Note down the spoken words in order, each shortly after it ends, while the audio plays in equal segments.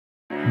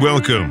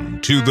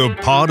Welcome to the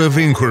Pod of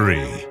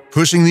Inquiry,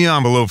 pushing the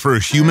envelope for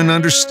human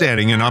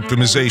understanding and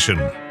optimization,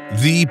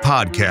 the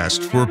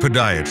podcast for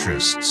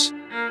podiatrists.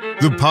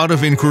 The Pod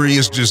of Inquiry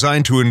is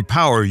designed to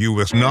empower you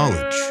with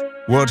knowledge.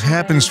 What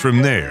happens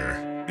from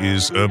there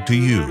is up to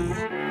you.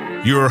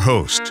 Your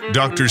host,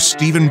 Dr.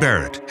 Stephen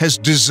Barrett, has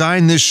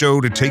designed this show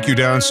to take you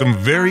down some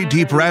very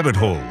deep rabbit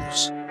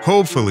holes,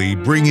 hopefully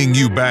bringing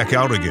you back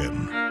out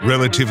again,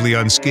 relatively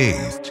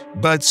unscathed,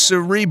 but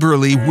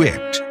cerebrally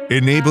whipped,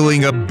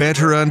 enabling a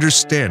better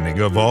understanding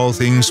of all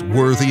things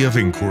worthy of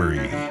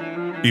inquiry.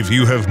 If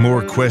you have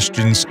more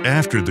questions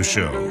after the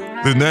show,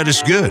 then that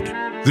is good.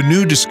 The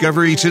new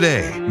discovery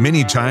today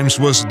many times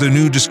was the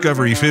new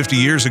discovery 50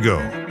 years ago,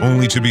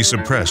 only to be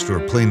suppressed or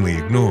plainly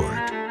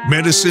ignored.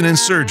 Medicine and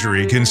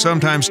surgery can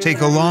sometimes take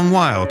a long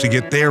while to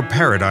get their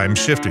paradigm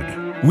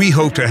shifted. We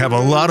hope to have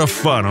a lot of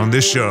fun on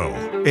this show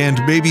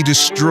and maybe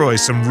destroy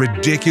some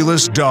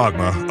ridiculous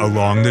dogma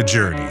along the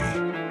journey.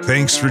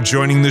 Thanks for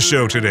joining the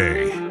show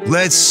today.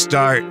 Let's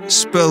start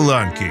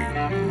spelunking.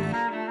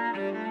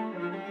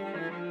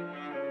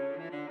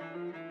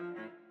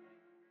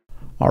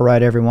 All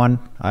right, everyone.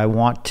 I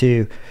want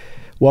to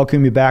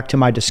welcome you back to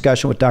my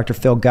discussion with Dr.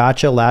 Phil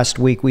Gatcha. Last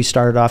week, we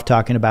started off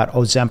talking about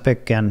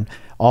Ozempic and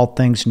all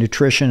things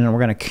nutrition, and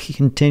we're going to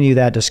continue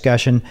that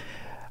discussion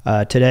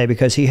today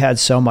because he had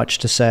so much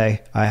to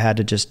say. I had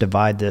to just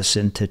divide this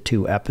into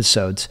 2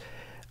 episodes.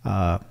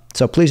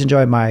 So please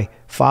enjoy my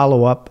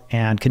follow-up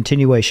and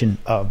continuation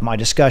of my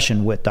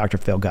discussion with Dr.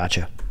 Phil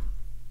Gatcha.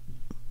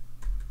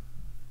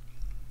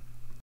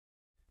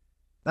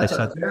 That's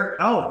a very,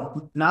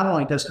 not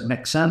only does it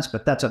make sense,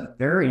 but that's a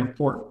very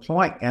important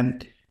point.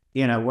 And,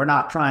 you know, we're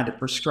not trying to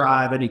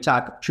prescribe any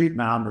type of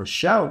treatment on this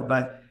show,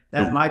 but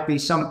that might be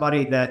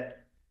somebody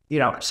that, you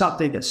know,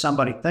 something that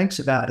somebody thinks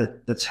about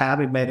it that's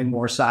having maybe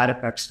more side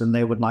effects than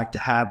they would like to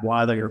have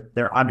while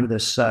they're under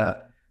this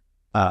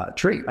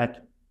treatment.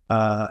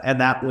 And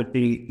that would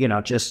be, you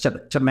know, just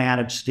to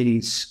manage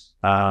these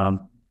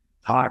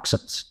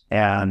toxins.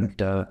 And,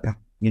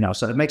 you know,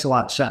 so it makes a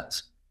lot of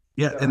sense.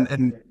 Yeah.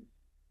 And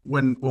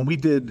when we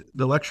did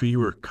the lecture, you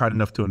were kind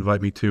enough to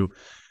invite me to,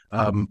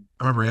 I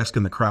remember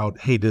asking the crowd,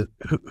 hey,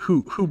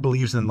 who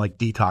believes in like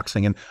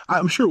detoxing? And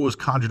I'm sure it was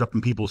conjured up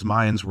in people's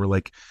minds where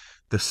like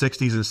the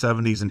 60s and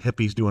 70s and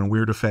hippies doing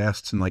weirder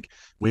fasts and like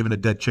waving a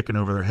dead chicken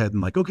over their head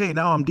and like, okay,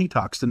 now I'm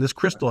detoxed and this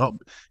crystal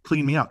helped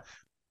clean me out.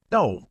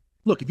 No,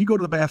 look, if you go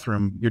to the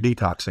bathroom, you're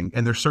detoxing,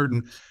 and there's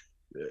certain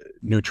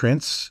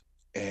nutrients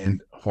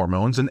and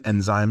hormones and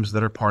enzymes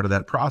that are part of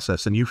that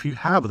process. And if you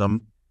have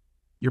them,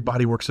 your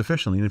body works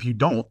efficiently. And if you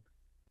don't,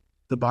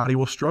 the body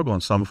will struggle in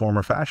some form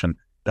or fashion.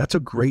 That's a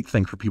great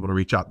thing for people to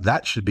reach out.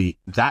 That should be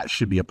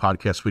a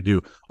podcast we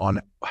do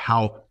on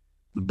how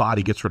the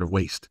body gets rid of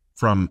waste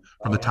from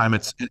the time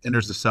it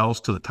enters the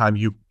cells to the time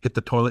you hit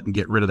the toilet and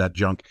get rid of that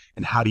junk.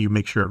 And how do you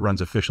make sure it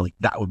runs efficiently?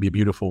 That would be a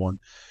beautiful one.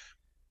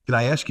 Can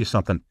I ask you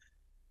something?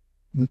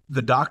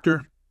 The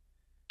doctor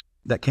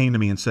that came to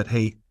me and said,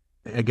 hey,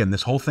 again,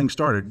 this whole thing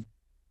started,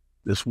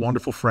 this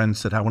wonderful friend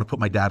said, I want to put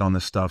my dad on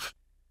this stuff.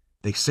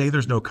 They say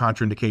there's no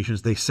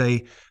contraindications. They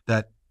say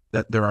that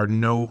there are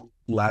no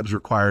labs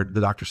required.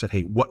 The doctor said,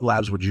 hey, what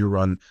labs would you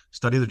run?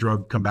 Study the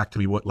drug, come back to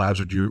me. What labs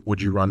would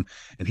you run?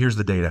 And here's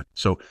the data.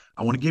 So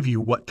I want to give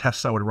you what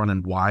tests I would run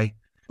and why.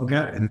 Okay.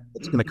 And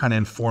it's going to kind of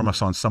inform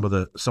us on some of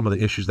the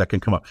issues that can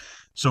come up.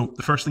 So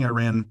the first thing I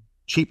ran,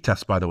 cheap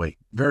test, by the way,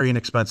 very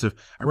inexpensive.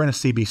 I ran a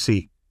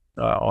CBC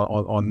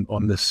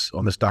on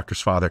this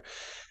doctor's father,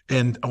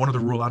 and I wanted to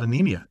rule out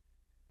anemia.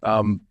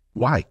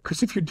 Why?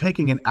 Because if you're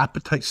taking an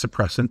appetite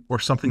suppressant or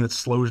something that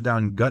slows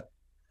down gut,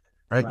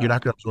 right, you're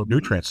not going to absorb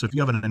nutrients. So if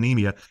you have an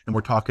anemia, and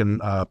we're talking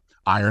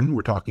iron,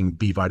 we're talking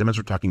B vitamins,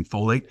 we're talking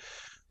folate,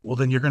 well,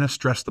 then you're going to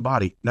stress the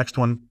body. Next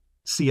one,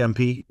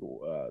 CMP.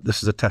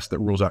 This is a test that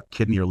rules out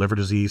kidney or liver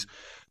disease.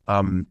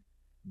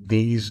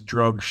 These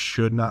drugs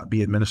should not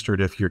be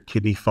administered if your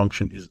kidney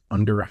function is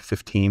under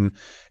 15.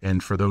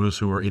 And for those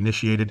who are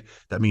initiated,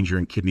 that means you're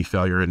in kidney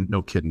failure, and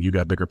no kidding, you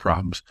got bigger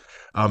problems.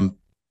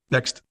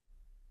 Next,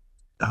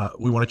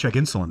 we want to check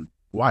insulin.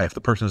 Why? If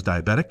the person is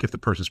diabetic, if the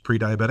person is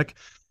pre-diabetic,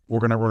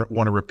 we're going to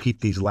want to repeat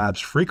these labs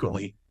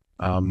frequently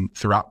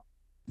throughout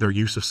their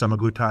use of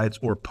semaglutides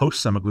or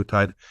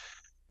post-semaglutide,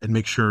 and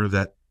make sure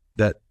that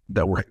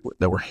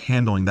we're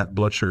handling that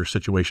blood sugar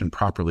situation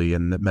properly,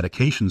 and that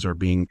medications are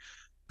being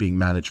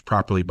managed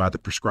properly by the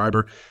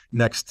prescriber.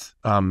 Next,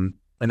 and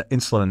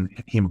insulin,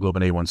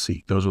 hemoglobin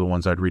A1C. Those are the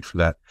ones I'd read for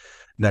that.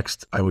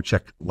 Next, I would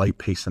check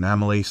lipase and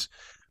amylase.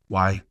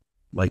 Why?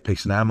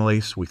 Lipase and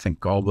amylase, we think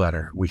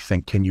gallbladder. We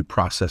think, can you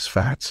process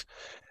fats?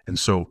 And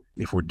so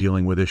if we're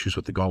dealing with issues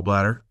with the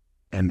gallbladder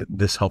and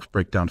this helps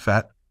break down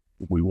fat,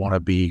 we want to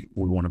be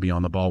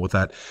on the ball with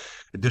that.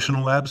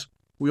 Additional labs,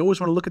 we always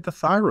want to look at the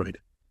thyroid.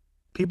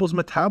 People's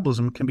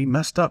metabolism can be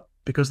messed up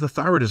because the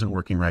thyroid isn't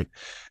working right.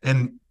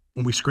 And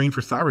when we screen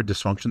for thyroid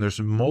dysfunction, there's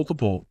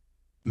multiple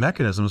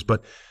mechanisms,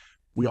 but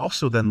we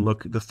also then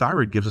the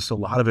thyroid gives us a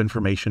lot of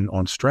information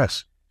on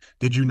stress.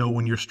 Did you know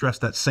when you're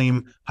stressed, that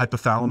same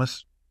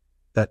hypothalamus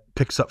that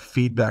picks up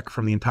feedback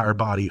from the entire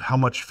body. How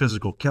much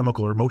physical,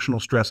 chemical, or emotional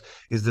stress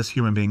is this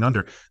human being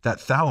under? That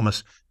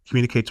thalamus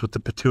communicates with the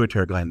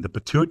pituitary gland. The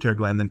pituitary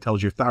gland then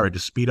tells your thyroid to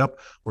speed up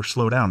or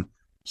slow down.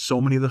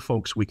 So many of the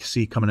folks we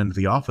see coming into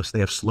the office, they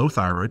have slow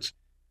thyroids.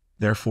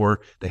 Therefore,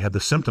 they have the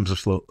symptoms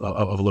of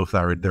low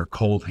thyroid. Their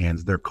cold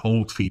hands, their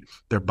cold feet,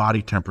 their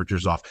body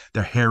temperature's off,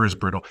 their hair is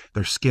brittle,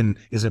 their skin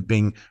isn't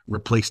being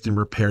replaced and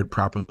repaired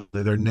properly,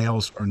 their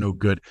nails are no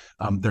good,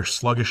 they're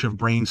sluggish of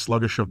brain,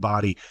 sluggish of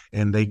body,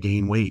 and they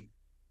gain weight.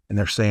 And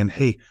they're saying,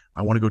 hey,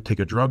 I want to go take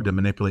a drug to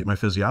manipulate my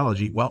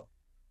physiology. Well,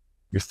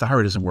 your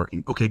thyroid isn't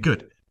working. Okay,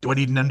 good. Do I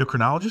need an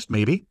endocrinologist?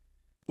 Maybe.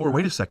 Or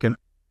wait a second,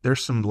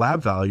 there's some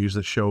lab values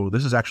that show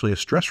this is actually a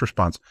stress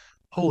response.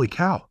 Holy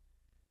cow.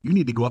 You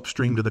need to go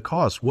upstream to the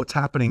cause. What's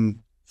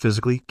happening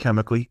physically,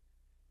 chemically,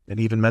 and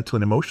even mentally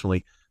and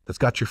emotionally that's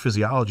got your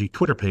physiology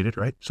Twitter-pated,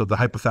 right? So the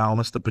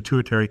hypothalamus, the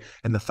pituitary,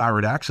 and the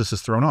thyroid axis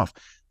is thrown off.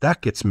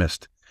 That gets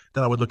missed.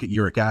 Then I would look at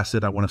uric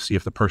acid. I want to see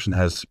if the person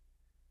has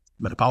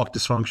metabolic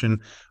dysfunction.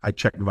 I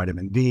check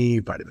vitamin D,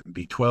 vitamin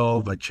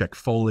B12. I check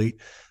folate.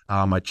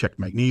 I check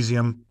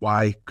magnesium.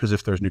 Why? Because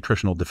if there's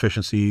nutritional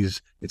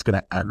deficiencies, it's going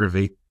to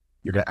aggravate.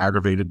 You're going to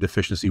aggravate a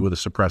deficiency with a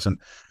suppressant.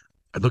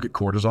 I look at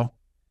cortisol.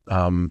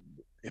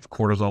 If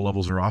cortisol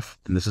levels are off,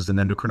 then this is an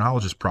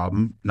endocrinologist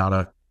problem, not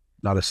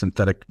a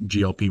synthetic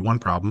GLP-1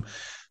 problem.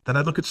 Then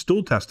I look at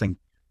stool testing.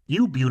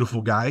 You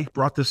beautiful guy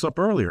brought this up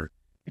earlier.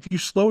 If you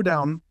slow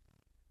down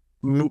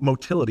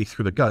motility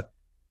through the gut,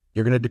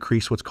 you're going to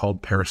decrease what's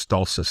called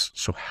peristalsis.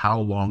 So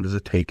how long does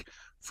it take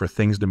for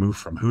things to move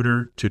from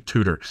hooter to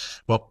tooter?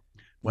 Well,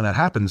 when that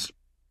happens,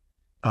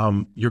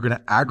 you're going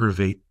to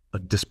aggravate a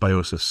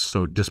dysbiosis.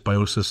 So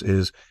dysbiosis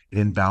is an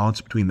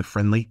imbalance between the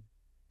friendly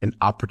and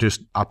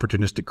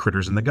opportunistic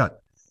critters in the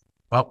gut.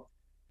 Well,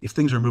 if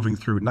things are moving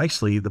through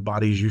nicely, the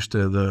body's used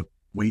to the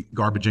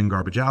garbage in,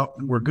 garbage out,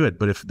 and we're good.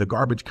 But if the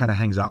garbage kind of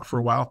hangs out for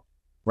a while,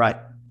 Right.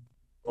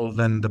 well,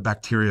 then the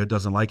bacteria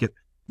doesn't like it.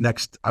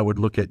 Next, I would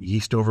look at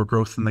yeast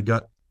overgrowth in the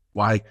gut.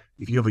 Why?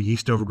 If you have a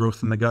yeast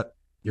overgrowth in the gut,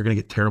 you're going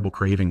to get terrible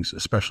cravings,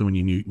 especially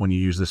when you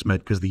use this med,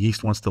 because the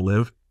yeast wants to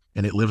live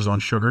and it lives on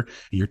sugar. And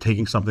you're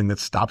taking something that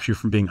stops you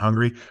from being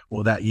hungry.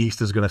 Well, that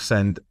yeast is going to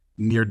send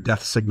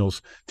near-death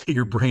signals to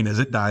your brain as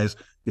it dies.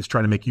 It's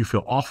trying to make you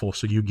feel awful,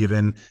 so you give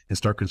in and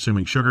start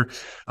consuming sugar.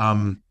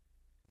 And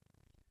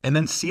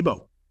then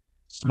SIBO,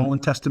 small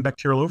intestine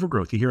bacterial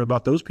overgrowth. You hear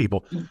about those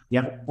people.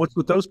 Yep. What's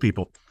with those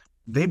people?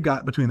 They've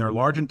got, between their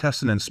large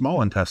intestine and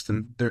small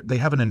intestine, they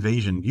have an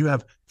invasion. You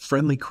have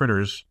friendly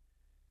critters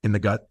in the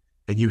gut,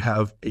 and you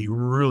have a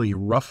really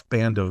rough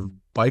band of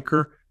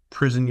biker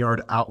prison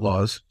yard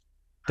outlaws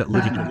that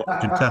live in your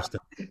large intestine,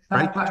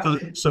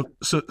 right? So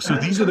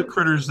these are the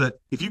critters that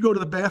if you go to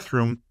the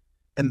bathroom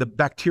and the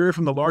bacteria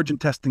from the large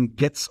intestine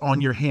gets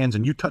on your hands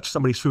and you touch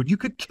somebody's food, you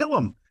could kill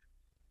them.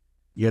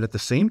 Yet at the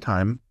same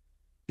time,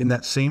 in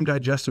that same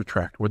digestive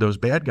tract where those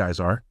bad guys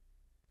are,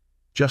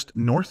 just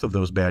north of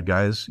those bad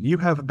guys, you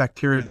have a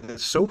bacteria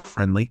that's so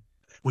friendly.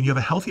 When you have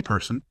a healthy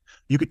person,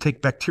 you could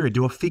take bacteria,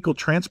 do a fecal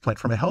transplant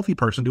from a healthy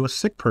person to a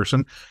sick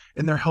person,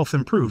 and their health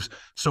improves.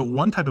 So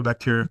one type of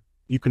bacteria,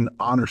 you can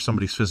honor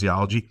somebody's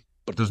physiology,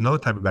 but there's another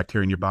type of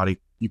bacteria in your body,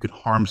 you could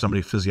harm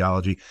somebody's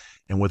physiology.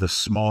 And with a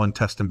small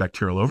intestine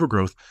bacterial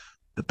overgrowth,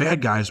 the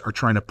bad guys are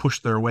trying to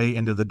push their way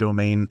into the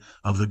domain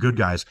of the good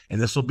guys.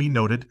 And this will be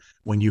noted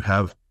when you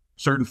have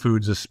certain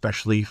foods,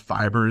 especially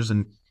fibers,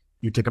 and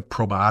you take a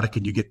probiotic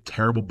and you get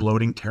terrible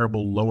bloating,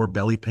 terrible lower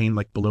belly pain,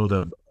 like below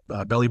the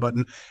belly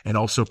button, and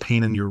also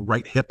pain in your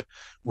right hip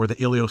where the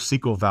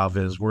ileocecal valve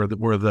is, where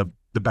the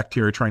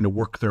bacteria are trying to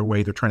work their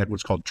way. They're trying to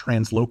what's called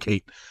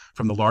translocate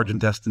from the large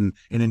intestine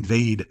and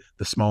invade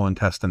the small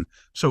intestine.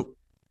 So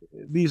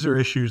these are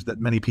issues that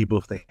many people,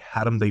 if they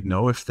had them, they'd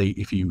know.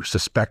 If you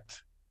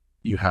suspect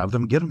you have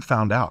them, get them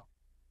found out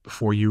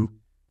before you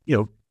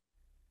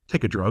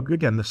take a drug.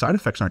 Again, the side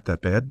effects aren't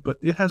that bad, but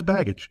it has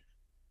baggage.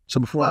 So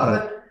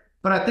before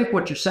but I think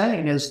what you're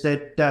saying is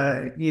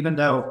that even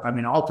though,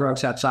 all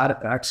drugs have side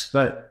effects,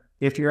 but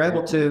if you're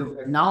able to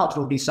acknowledge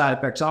what these side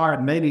effects are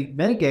and maybe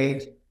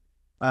mitigate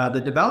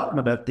the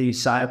development of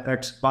these side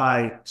effects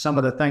by some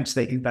of the things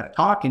that you've been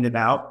talking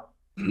about,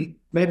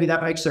 maybe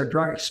that makes their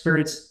drug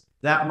experience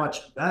that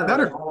much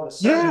better.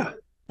 Yeah.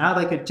 Now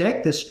they could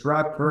take this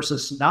drug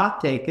versus not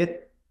take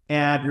it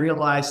and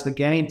realize the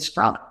gains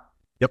from it.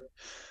 Yep.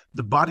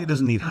 The body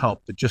doesn't need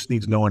help. It just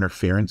needs no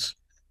interference.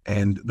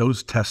 And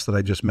those tests that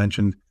I just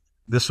mentioned,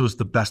 this was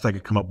the best I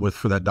could come up with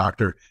for that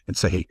doctor and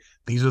say, hey,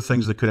 these are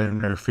things that could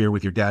interfere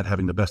with your dad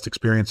having the best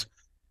experience.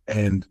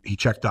 And he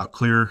checked out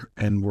clear,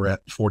 and we're at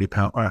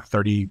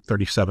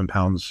 37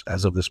 pounds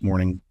as of this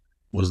morning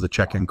was the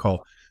check-in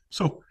call.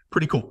 So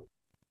pretty cool.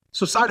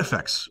 So side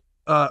effects,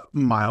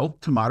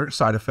 mild to moderate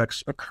side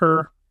effects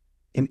occur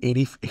in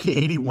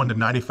 81 to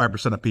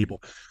 95% of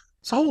people.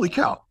 So holy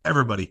cow,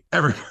 everybody.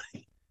 The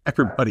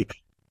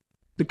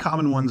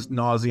common ones,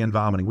 nausea and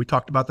vomiting. We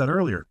talked about that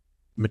earlier.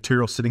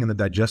 Material sitting in the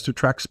digestive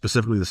tract,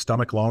 specifically the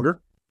stomach, longer.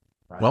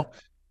 Right. Well,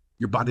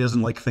 your body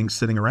doesn't like things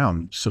sitting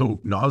around.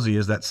 So nausea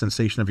is that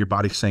sensation of your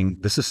body saying,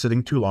 this is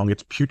sitting too long,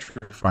 it's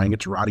putrefying,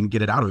 it's rotting,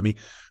 get it out of me.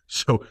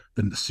 So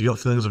the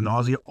feelings of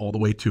nausea all the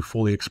way to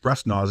fully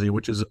expressed nausea,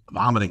 which is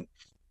vomiting.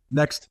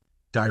 Next,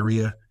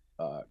 diarrhea,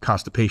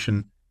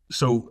 constipation.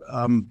 So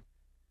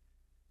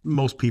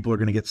most people are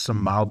going to get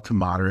some mild to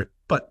moderate,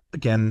 but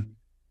again,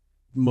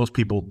 most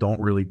people don't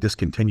really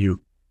discontinue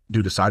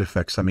due to side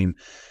effects. I mean,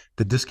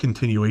 the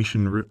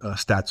discontinuation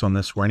stats on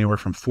this were anywhere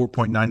from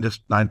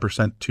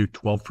 4.9% to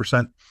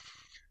 12%.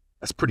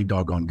 That's pretty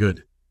doggone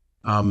good.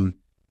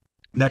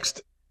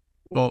 Next,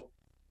 well,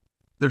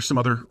 there's some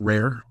other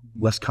rare,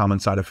 less common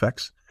side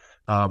effects.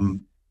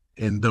 And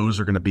those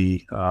are going to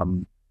be, let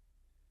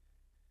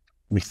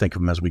me think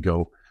of them as we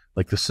go.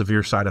 Like the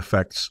severe side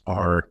effects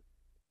are,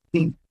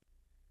 it's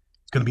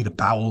going to be the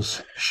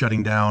bowels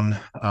shutting down,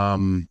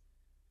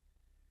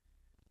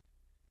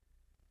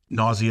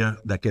 nausea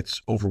that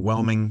gets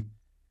overwhelming.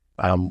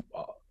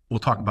 We'll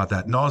talk about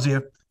that.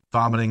 Nausea,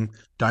 vomiting,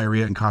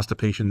 diarrhea, and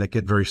constipation that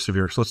get very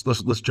severe. So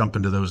let's jump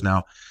into those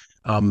now.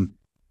 The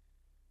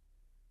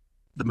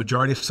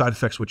majority of side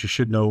effects, which you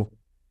should know,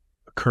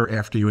 occur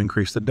after you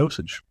increase the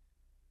dosage.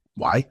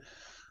 Why?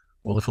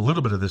 Well, if a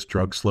little bit of this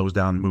drug slows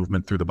down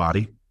movement through the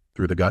body,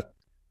 through the gut,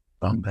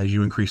 as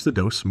you increase the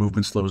dose,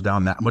 movement slows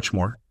down that much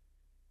more.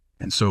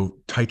 And so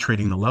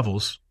titrating the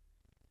levels,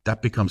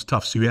 that becomes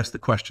tough. So you asked the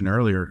question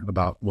earlier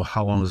about, well,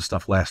 how long does this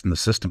stuff last in the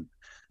system?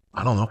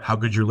 I don't know. How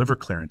good your liver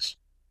clearance?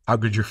 How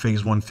good your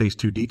phase 1, phase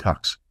 2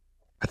 detox?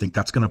 I think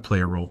that's going to play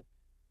a role.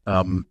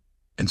 And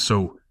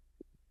so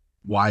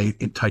why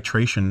in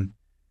titration,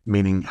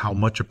 meaning how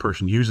much a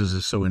person uses,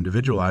 is so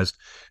individualized.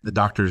 The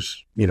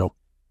doctors,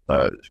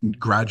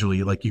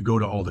 gradually, like you go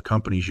to all the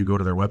companies, you go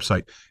to their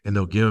website and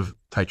they'll give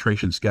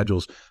titration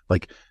schedules,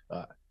 like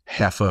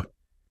half a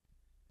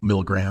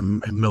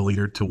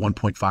milliliter to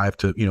 1.5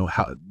 to,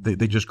 how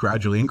they just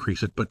gradually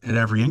increase it. But at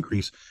every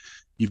increase,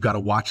 you've got to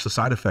watch the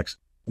side effects,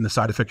 and the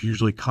side effects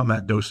usually come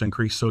at dose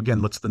increase. So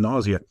again, let's the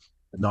nausea.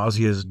 The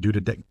nausea is due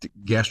to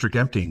gastric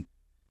emptying.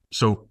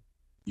 So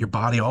your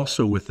body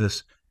also with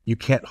this, you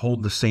can't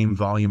hold the same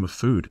volume of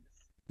food,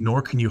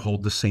 nor can you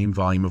hold the same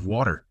volume of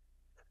water.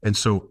 And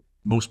so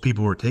most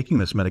people who are taking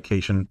this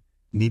medication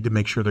need to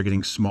make sure they're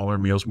getting smaller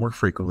meals more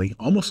frequently,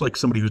 almost like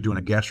somebody who's doing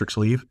a gastric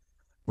sleeve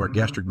or a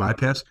gastric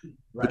bypass,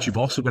 but you've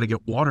also got to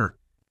get water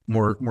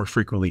more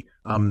frequently.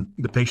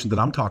 The patient that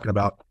I'm talking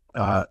about,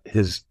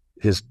 his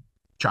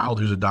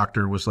child, who's a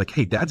doctor, was like,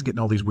 hey, dad's getting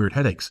all these weird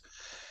headaches.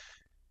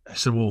 I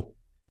said, well,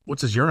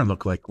 what's his urine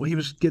look like? Well, he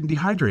was getting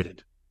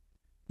dehydrated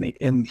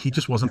and he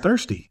just wasn't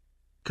thirsty,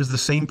 because the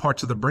same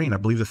parts of the brain, I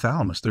believe the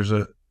thalamus,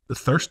 the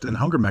thirst and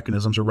hunger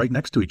mechanisms are right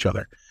next to each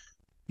other.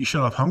 You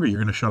shut off hunger, you're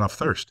going to shut off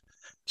thirst.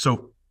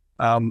 So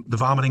the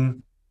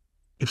vomiting,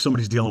 if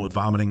somebody's dealing with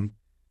vomiting,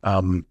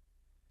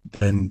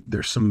 then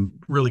there's some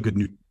really good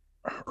new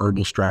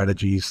herbal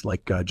strategies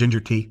like ginger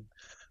tea,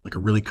 like a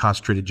really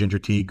concentrated ginger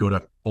tea. Go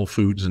to Whole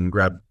Foods and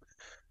grab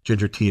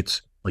ginger tea.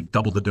 It's like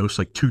double the dose,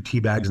 like 2 tea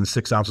bags and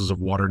 6 ounces of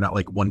water, not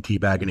like 1 tea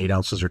bag and 8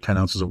 ounces or 10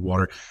 ounces of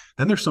water.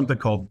 Then there's something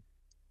called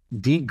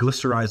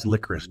deglycerized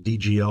licorice,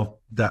 DGL.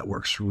 That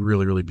works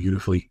really, really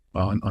beautifully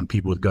on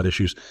people with gut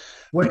issues.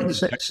 What is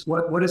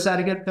that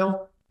again,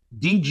 Phil?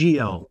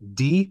 DGL,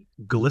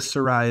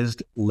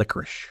 deglycerized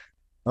licorice.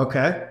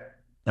 Okay.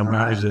 And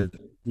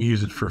we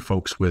use it for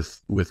folks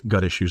with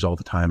gut issues all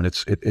the time, and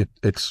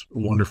it's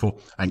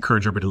wonderful. I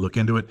encourage everybody to look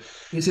into it.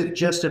 Is it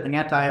just an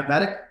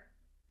anti-diabetic?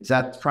 Is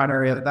that the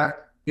primary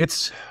effect?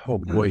 It's, oh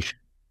boy.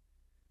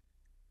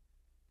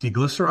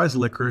 Deglycerized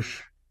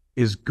licorice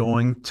is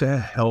going to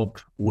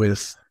help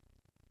with,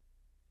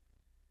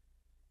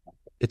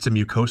 it's a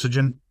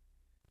mucosagen.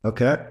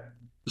 Okay.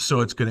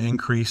 So it's going to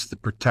increase the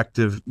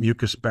protective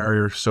mucus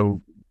barrier.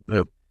 So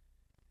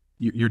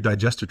your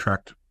digestive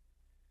tract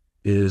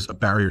is a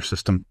barrier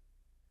system,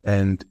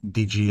 and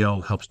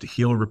DGL helps to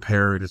heal,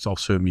 repair it. It's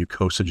also a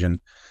mucosagen.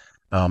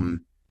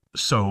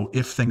 So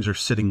if things are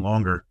sitting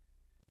longer,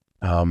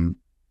 and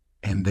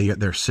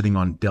they're sitting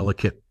on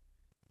delicate,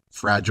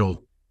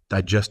 fragile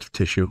digestive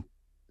tissue,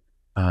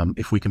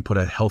 if we can put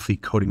a healthy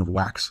coating of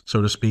wax,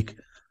 so to speak,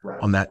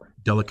 on that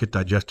delicate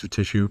digestive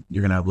tissue,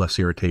 you're going to have less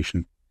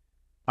irritation.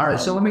 All right.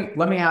 So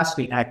let me ask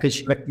you now,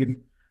 because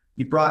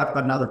you brought up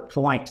another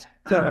point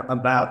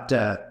about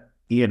the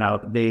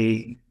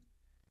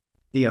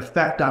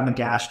effect on the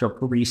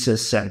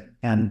gastroparesis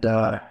and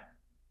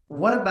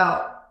what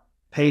about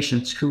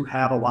patients who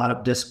have a lot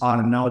of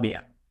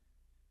dysautonomia?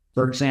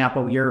 For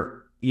example,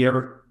 your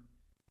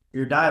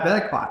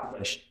diabetic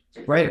population,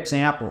 great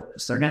example,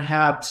 is they're going to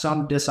have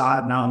some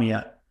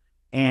dysautonomia,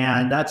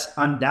 and that's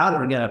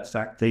undoubtedly going to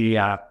affect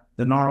the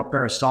normal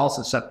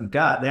peristalsis of the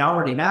gut. They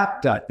already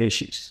have gut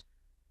issues.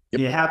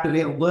 Yep. You have to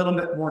be a little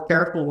bit more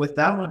careful with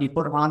that when you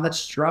put them on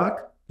this drug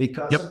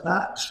because of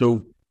that.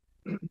 So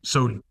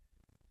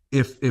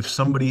if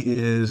somebody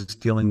is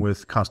dealing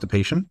with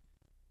constipation,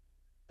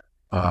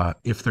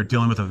 if they're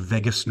dealing with a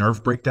vagus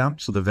nerve breakdown,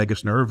 so the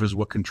vagus nerve is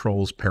what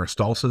controls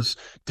peristalsis,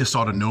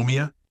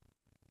 dysautonomia,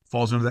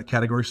 falls into that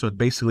category. So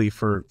basically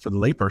for the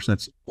layperson,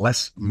 it's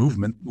less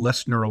movement,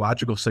 less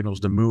neurological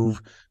signals to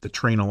move the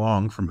train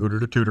along from hooter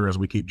to tooter, as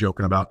we keep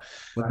joking about.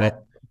 Right.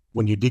 But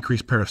when you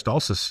decrease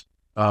peristalsis,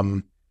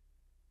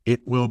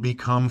 it will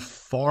become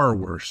far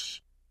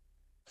worse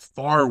with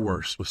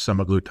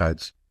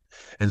semaglutides.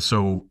 And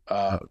so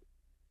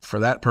for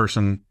that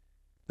person,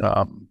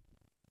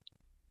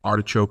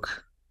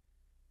 artichoke,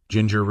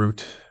 ginger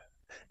root,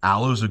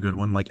 aloe is a good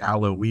one. Like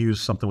aloe, we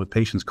use something with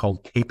patients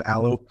called Cape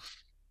aloe.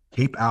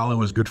 Cape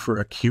aloe is good for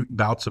acute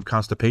bouts of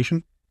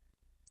constipation,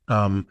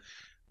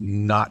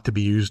 not to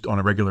be used on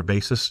a regular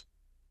basis,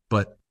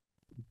 but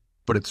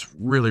it's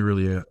really,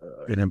 really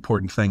an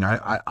important thing.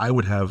 I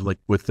would have, like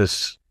with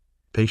this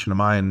patient of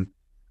mine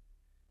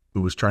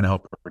who was trying to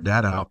help her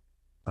dad out,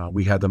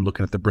 we had them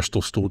looking at the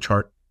Bristol stool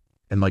chart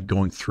and like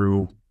going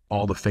through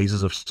all the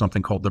phases of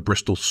something called the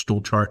Bristol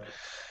stool chart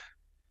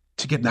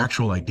to get an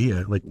actual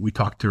idea. Like we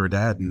talked to her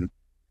dad and,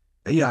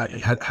 yeah,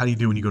 how do you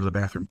do when you go to the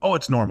bathroom? Oh,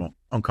 it's normal.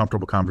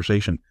 Uncomfortable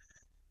conversation.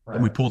 Right.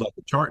 And we pulled out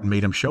the chart and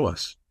made him show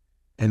us.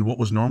 And what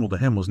was normal to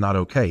him was not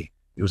okay.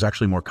 It was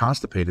actually more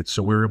constipated.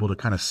 So we were able to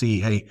kind of see,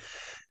 hey,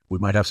 we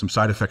might have some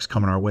side effects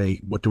coming our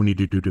way. What do we need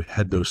to do to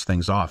head those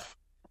things off?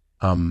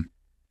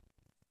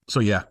 So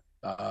yeah,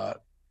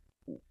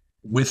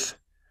 with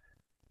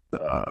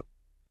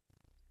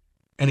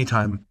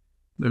anytime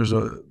there's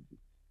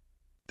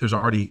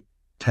already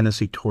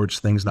tendency towards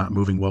things not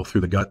moving well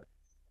through the gut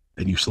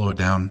and you slow it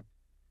down,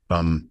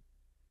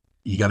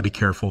 you got to be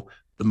careful.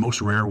 The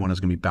most rare one is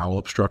going to be bowel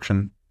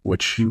obstruction,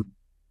 which, I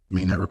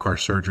mean, that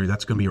requires surgery.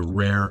 That's going to be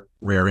a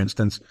rare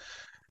instance,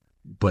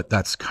 but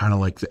that's kind of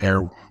like the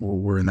air.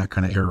 We're in that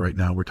kind of era right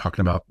now. We're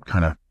talking about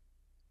kind of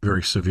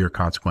very severe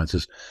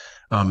consequences.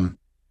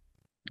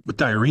 With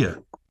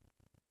diarrhea,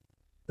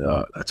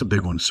 that's a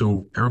big one.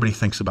 So everybody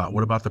thinks about,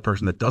 what about the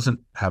person that doesn't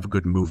have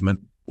good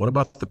movement? What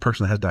about the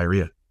person that has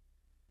diarrhea?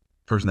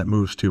 Person that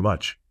moves too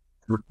much?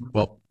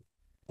 Well,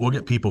 we'll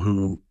get people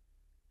who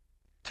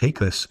take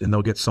this and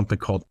they'll get something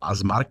called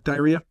osmotic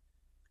diarrhea,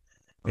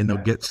 and they'll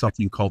get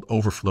something called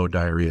overflow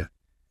diarrhea.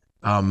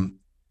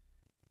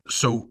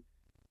 So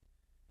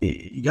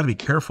you got to be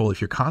careful.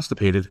 If you're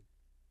constipated,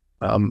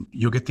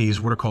 you'll get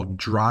these what are called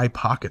dry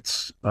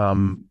pockets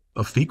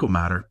of fecal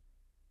matter,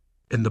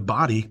 and the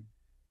body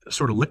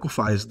sort of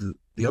liquefies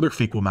the other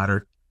fecal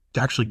matter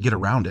to actually get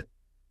around it.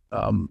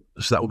 So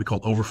that will be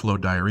called overflow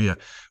diarrhea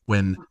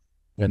when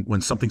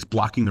something's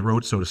blocking the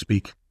road, so to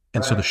speak,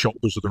 and so the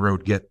shoulders of the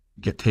road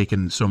get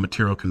taken so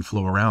material can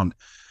flow around.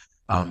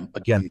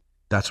 Again,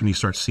 that's when you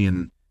start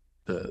seeing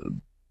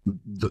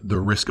the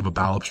risk of a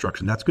bowel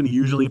obstruction. That's going to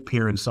usually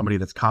appear in somebody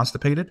that's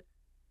constipated,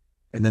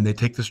 and then they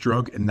take this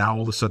drug, and now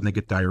all of a sudden they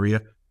get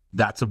diarrhea.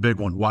 That's a big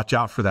one. Watch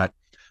out for that.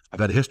 I've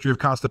had a history of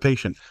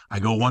constipation. I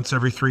go once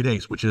every 3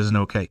 days, which isn't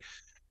okay.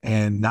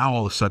 And now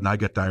all of a sudden I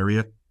get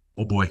diarrhea.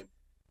 Oh boy,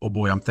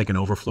 I'm thinking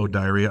overflow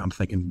diarrhea. I'm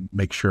thinking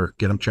make sure,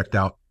 get them checked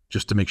out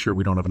just to make sure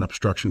we don't have an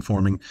obstruction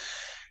forming.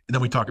 And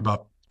then we talk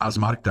about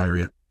osmotic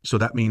diarrhea. So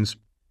that means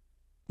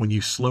when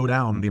you slow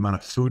down the amount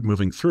of food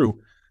moving through,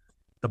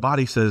 the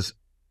body says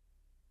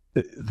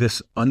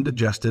this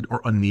undigested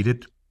or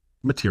unneeded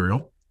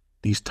material,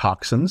 these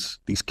toxins,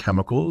 these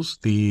chemicals,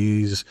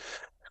 these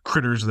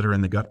critters that are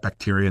in the gut,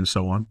 bacteria and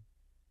so on,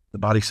 the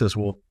body says,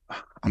 well,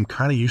 I'm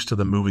kind of used to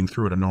them moving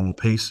through at a normal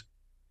pace.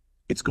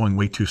 It's going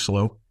way too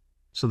slow.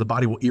 So the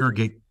body will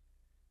irrigate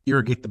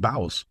the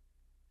bowels,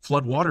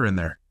 flood water in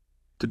there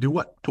to do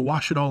what? To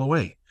wash it all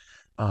away.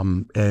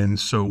 And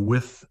so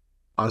with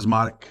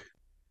osmotic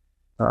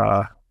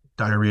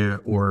diarrhea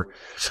or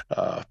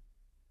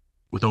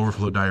with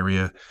overflow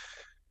diarrhea,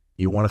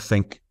 you want to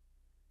think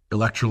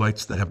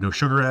electrolytes that have no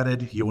sugar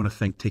added. You want to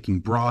think taking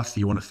broth.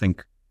 You want to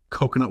think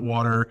coconut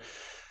water,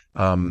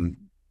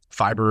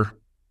 fiber,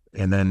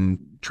 and then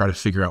try to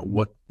figure out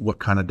what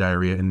kind of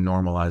diarrhea and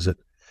normalize it.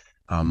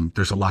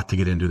 There's a lot to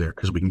get into there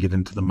because we can get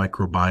into the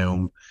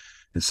microbiome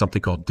and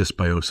something called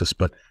dysbiosis,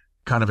 but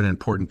kind of an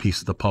important piece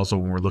of the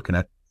puzzle when we're looking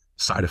at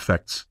side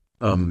effects.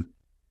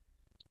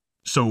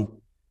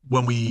 So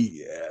when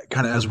we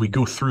kind of, as we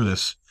go through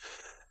this,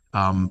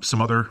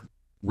 some other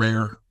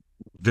rare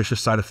vicious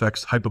side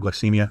effects,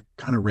 hypoglycemia,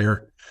 kind of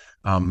rare.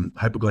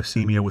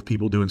 Hypoglycemia with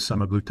people doing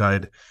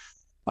semaglutide,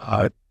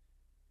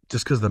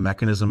 just because of the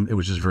mechanism, it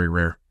was just very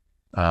rare.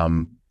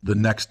 The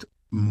next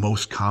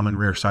most common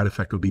rare side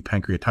effect would be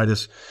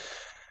pancreatitis.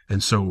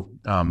 And so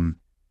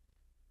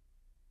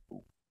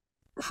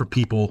for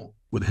people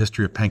with a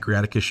history of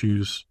pancreatic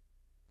issues,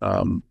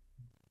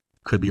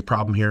 could be a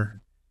problem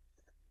here.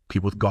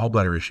 People with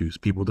gallbladder issues,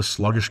 people with a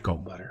sluggish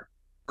gallbladder,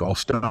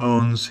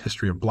 gallstones,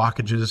 history of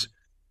blockages,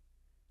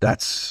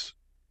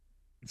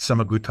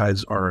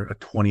 semaglutides are a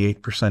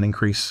 28%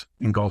 increase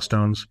in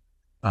gallstones.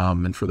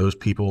 And for those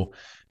people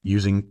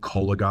using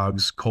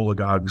cholagogues,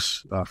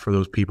 for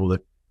those people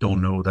that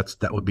don't know,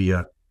 that would be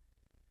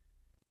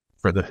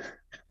for the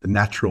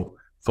natural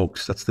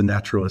folks, it's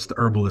the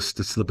herbalists,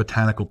 it's the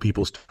botanical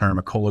people's term.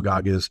 A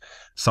cholagogue is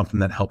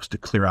something that helps to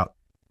clear out,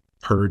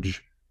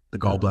 purge the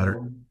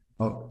gallbladder.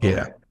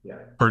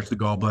 Purge the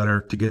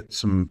gallbladder to get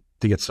some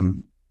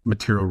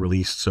material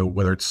released. So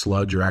whether it's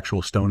sludge or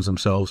actual stones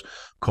themselves,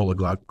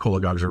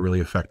 cholagogues are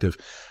really effective.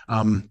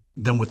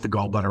 Then with the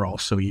gallbladder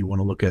also, you want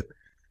to look at,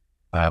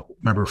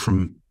 remember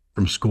from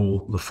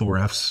school, the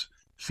 4Fs: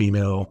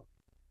 female,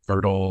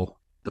 fertile,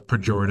 the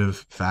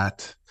pejorative,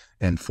 fat,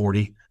 and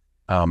 40.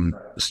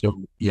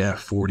 So yeah,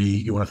 40,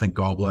 you want to think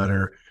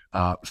gallbladder.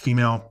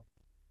 Female,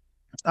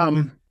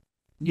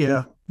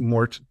 yeah,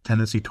 more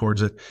tendency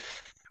towards it.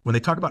 When they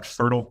talk about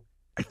fertile,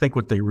 I think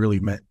what they really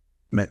meant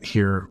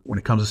here when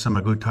it comes to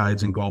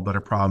semaglutides and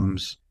gallbladder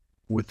problems,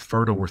 with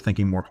fertile, we're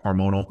thinking more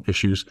hormonal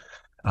issues.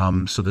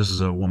 So this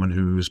is a woman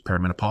who's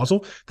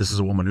perimenopausal. This is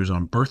a woman who's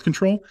on birth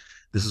control.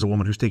 This is a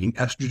woman who's taking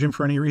estrogen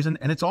for any reason.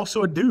 And it's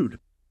also a dude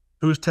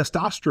whose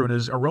testosterone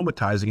is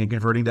aromatizing and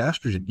converting to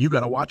estrogen. You got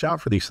to watch out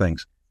for these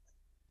things.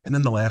 And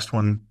then the last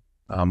one,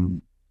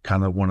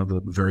 kind of one of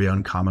the very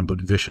uncommon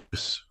but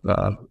vicious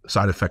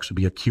side effects would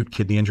be acute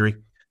kidney injury.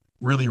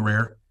 Really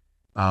rare.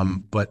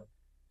 But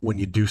when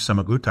you do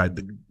semaglutide,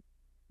 the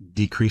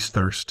decreased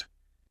thirst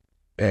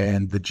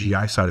and the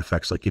GI side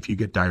effects, like if you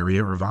get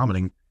diarrhea or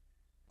vomiting,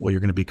 well, you're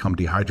going to become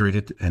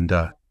dehydrated, and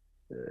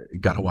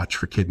got to watch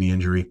for kidney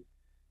injury.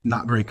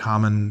 Not very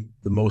common.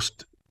 The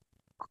most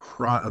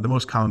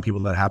common people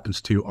that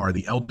happens to are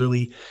the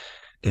elderly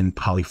and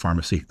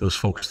polypharmacy, those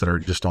folks that are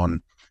just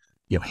on,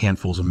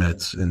 handfuls of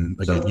meds. And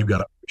again, you've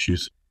got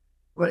issues.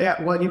 Well, yeah.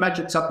 Well, you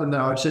mentioned something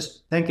that I was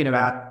just thinking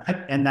about,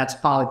 and that's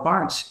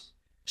polypharmacy.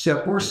 So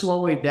if we're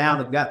slowing down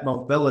the gut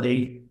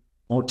motility,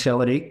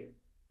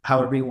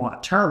 however you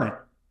want to term it,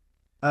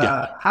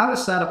 how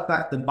does that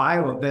affect the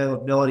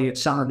bioavailability of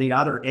some of the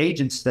other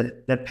agents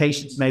that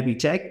patients may be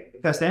taking?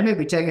 Because they may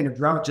be taking a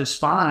drug just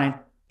fine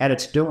and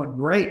it's doing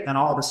great, and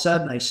all of a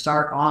sudden they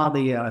start on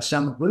the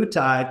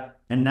semaglutide,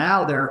 and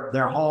now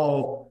their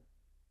whole,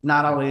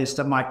 not only is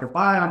the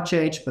microbiome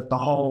changed, but the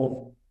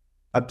whole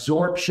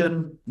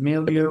absorption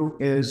milieu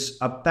is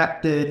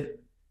affected,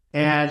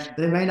 and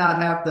they may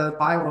not have the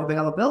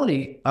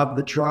bioavailability of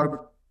the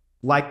drug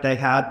like they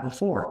had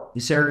before.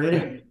 Is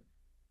there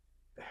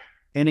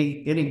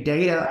any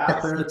data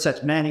out there that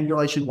says, man, you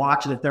really should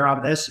watch it if they're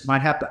on this,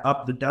 might have to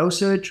up the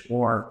dosage?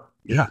 Or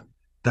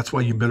that's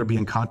why you better be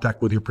in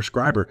contact with your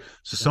prescriber.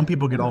 So some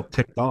people get all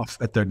ticked off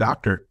at their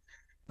doctor.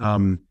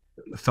 A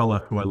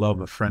fella who I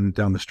love, a friend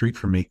down the street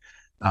from me,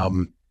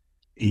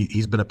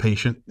 he's been a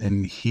patient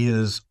and he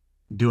is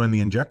doing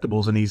the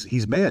injectables, and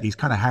he's mad. He's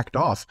kind of hacked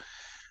off.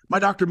 My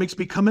doctor makes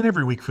me come in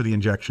every week for the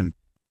injection.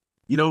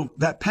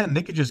 That pen,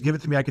 they could just give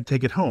it to me. I could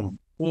take it home.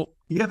 Well,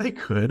 yeah, they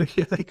could.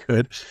 Yeah, they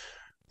could.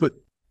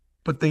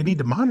 But they need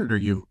to monitor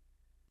you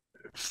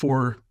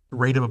for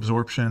rate of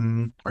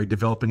absorption. Are you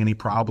developing any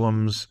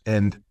problems?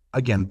 And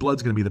again,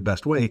 blood's going to be the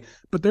best way,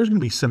 but there's going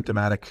to be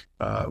symptomatic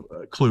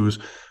clues.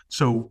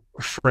 So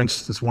for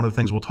instance, one of the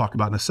things we'll talk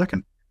about in a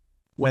second,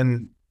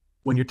 when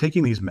you're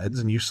taking these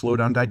meds and you slow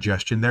down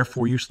digestion,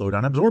 therefore you slow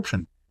down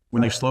absorption.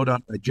 When you slow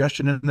down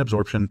digestion and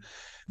absorption,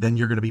 then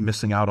you're going to be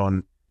missing out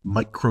on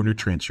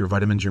micronutrients, your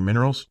vitamins, your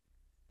minerals.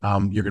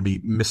 You're going to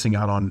be missing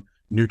out on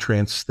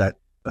nutrients that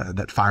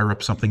fire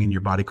up something in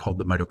your body called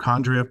the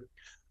mitochondria.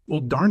 Well,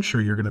 darn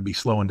sure you're going to be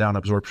slowing down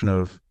absorption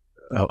of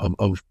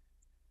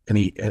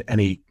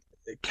any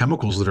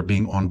chemicals that are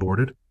being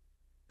onboarded.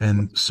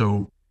 And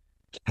so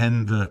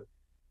can the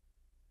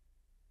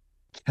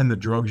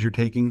drugs you're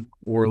taking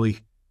orally,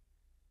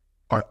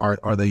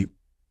 are they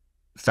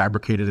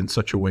fabricated in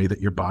such a way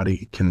that your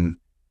body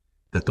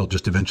that they'll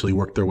just eventually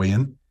work their way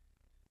in?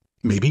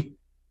 Maybe.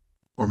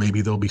 Or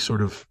maybe they'll be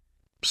sort of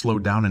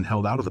slowed down and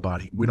held out of the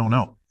body. We don't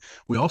know.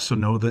 We also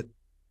know that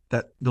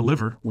the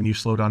liver, when you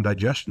slow down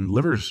digestion,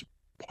 liver's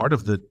part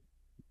of the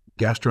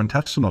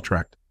gastrointestinal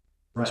tract.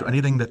 Right. So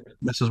anything that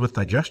messes with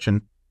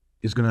digestion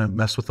is going to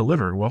mess with the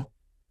liver. Well,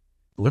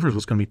 the liver is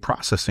what's going to be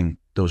processing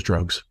those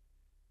drugs.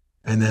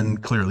 And then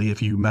clearly,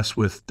 if you mess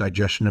with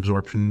digestion,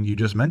 absorption, you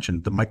just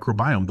mentioned the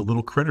microbiome, the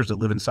little critters that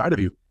live inside of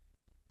you,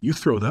 you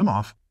throw them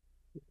off.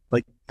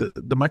 Like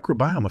the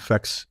microbiome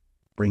affects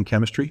brain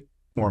chemistry,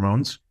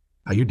 hormones,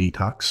 how you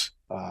detox,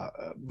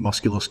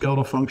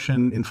 musculoskeletal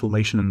function,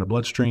 inflammation in the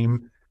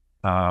bloodstream,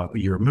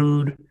 your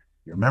mood,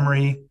 your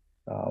memory,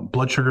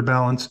 blood sugar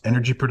balance,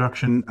 energy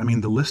production. I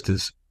mean, the list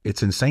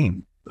it's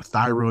insane. The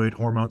thyroid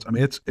hormones. I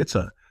mean, it's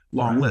a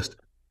long list.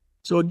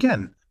 So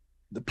again,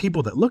 the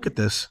people that look at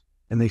this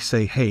and they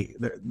say, hey,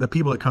 the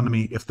people that come to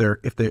me, if they're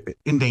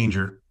in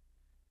danger,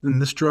 then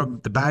this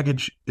drug, the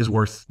baggage is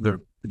worth the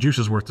juice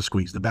is worth the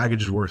squeeze. The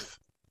baggage is worth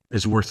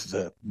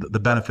the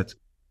benefits.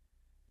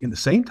 In the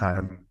same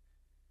time,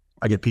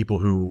 I get people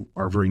who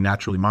are very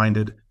naturally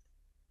minded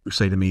who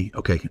say to me,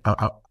 okay,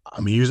 I'm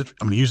going to use it.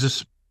 I'm going to use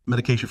this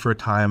medication for a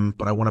time,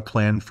 but I want to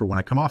plan for when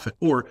I come off it,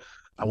 or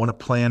I want to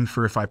plan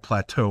for if I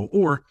plateau,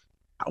 or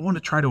I want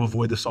to try to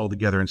avoid this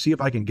altogether and see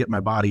if I can get my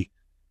body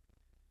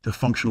to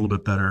function a little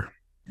bit better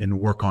and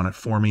work on it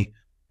for me.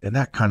 And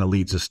that kind of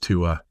leads us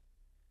to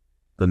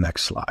the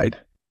next slide.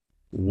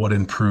 What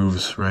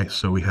improves, right?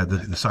 So we had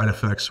the side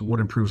effects. What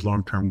improves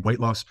long-term weight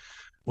loss?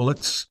 Well,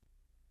 let's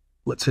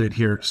hit it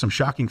here. Some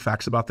shocking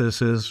facts about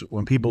this is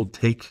when people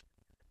take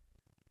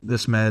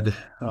this med,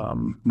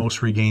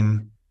 most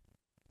regain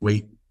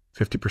weight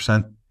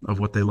 50% of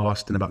what they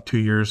lost in about 2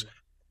 years.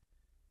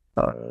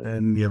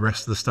 And the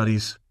rest of the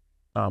studies,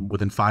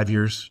 within 5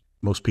 years,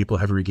 most people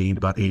have regained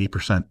about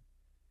 80%.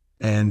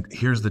 And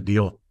here's the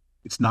deal.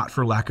 It's not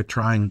for lack of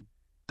trying.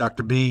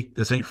 Dr. B,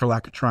 this ain't for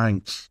lack of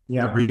trying.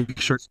 Yeah. The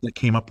research that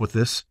came up with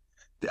this,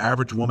 the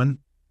average woman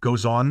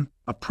goes on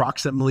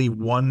approximately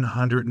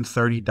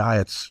 130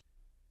 diets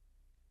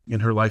in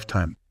her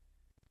lifetime.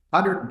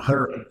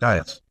 130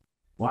 diets.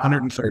 Wow.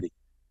 130.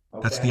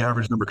 Okay. That's the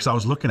average number. Because I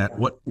was looking at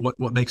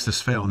what makes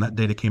this fail, and that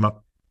data came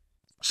up.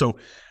 So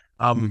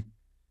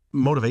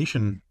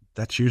motivation,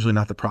 that's usually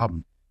not the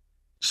problem.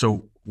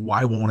 So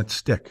why won't it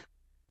stick?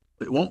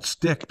 It won't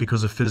stick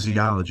because of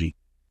physiology.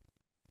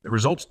 The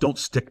results don't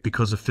stick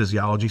because of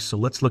physiology. So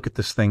let's look at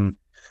this thing.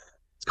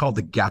 It's called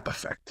the gap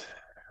effect,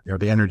 or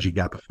the energy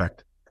gap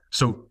effect.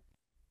 So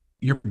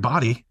your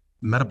body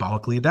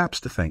metabolically adapts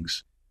to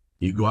things.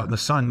 You go out in the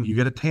sun, you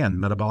get a tan,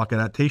 metabolic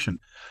adaptation.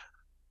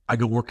 I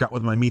go work out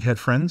with my meathead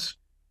friends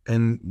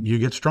and you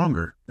get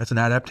stronger. That's an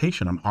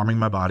adaptation. I'm harming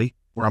my body,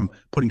 or I'm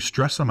putting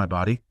stress on my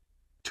body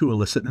to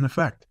elicit an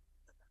effect.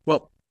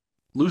 Well,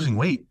 losing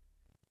weight,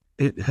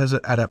 it has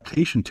an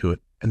adaptation to it.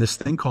 And this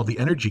thing called the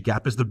energy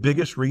gap is the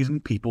biggest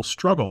reason people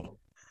struggle.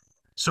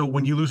 So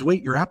when you lose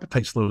weight, your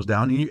appetite slows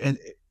down, and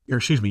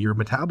your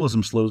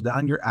metabolism slows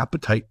down, your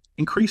appetite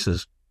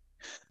increases.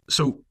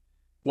 So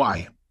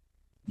why?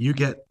 You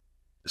get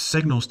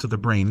signals to the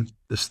brain,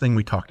 this thing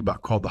we talked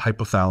about called the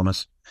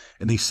hypothalamus.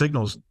 And these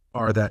signals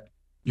are that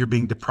you're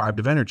being deprived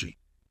of energy.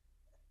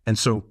 And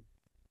so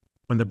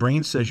when the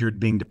brain says you're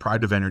being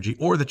deprived of energy,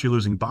 or that you're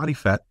losing body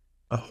fat,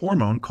 a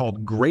hormone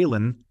called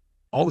ghrelin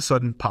all of a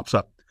sudden pops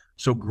up.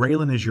 So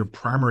ghrelin is your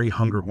primary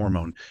hunger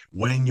hormone.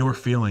 When you're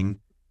feeling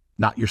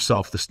not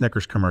yourself, the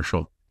Snickers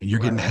commercial, and you're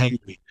getting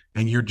hangry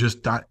and you're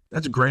just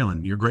that's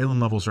ghrelin. Your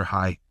ghrelin levels are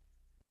high.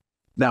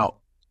 Now,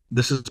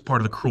 this is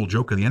part of the cruel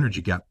joke of the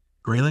energy gap.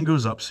 Ghrelin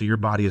goes up, so your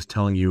body is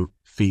telling you,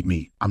 feed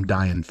me, I'm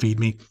dying, feed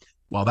me.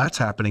 While that's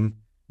happening,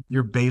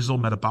 your basal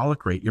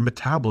metabolic rate, your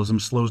metabolism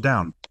slows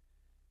down.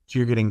 So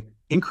you're getting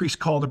increased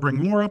call to bring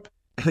more up,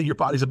 and then your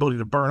body's ability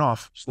to burn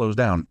off slows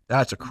down.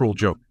 That's a cruel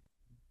joke.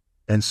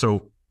 And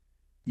so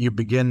you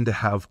begin to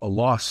have a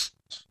loss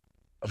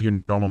of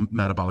your normal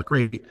metabolic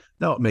rate.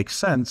 Now, it makes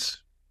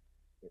sense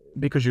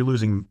because you're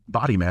losing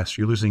body mass,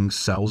 you're losing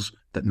cells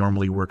that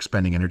normally were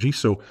expending energy.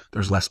 So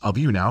there's less of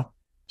you now.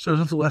 So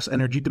there's less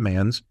energy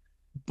demands.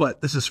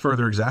 But this is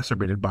further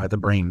exacerbated by the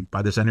brain,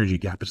 by this energy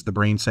gap. It's the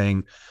brain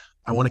saying,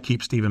 I want to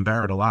keep Stephen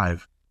Barrett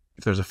alive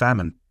if there's a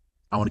famine.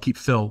 I want to keep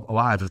Phil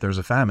alive if there's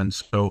a famine.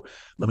 So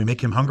let me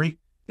make him hungry.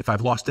 If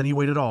I've lost any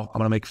weight at all, I'm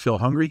going to make Phil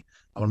hungry.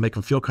 I'm going to make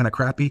him feel kind of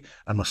crappy.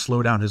 I'm going to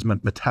slow down his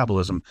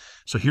metabolism.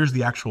 So here's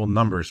the actual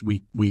numbers.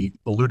 We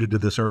alluded to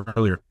this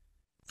earlier.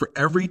 For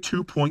every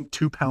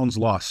 2.2 pounds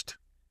lost,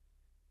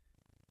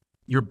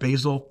 your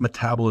basal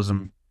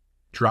metabolism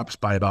drops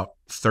by about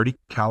 30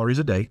 calories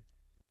a day,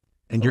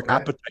 and your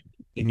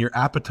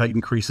appetite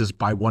increases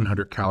by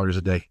 100 calories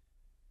a day.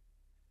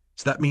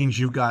 So that means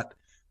you've got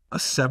a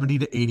 70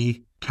 to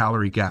 80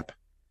 calorie gap.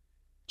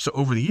 So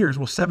over the years,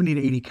 70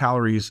 to 80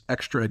 calories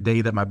extra a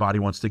day that my body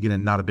wants to get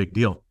in, not a big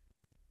deal.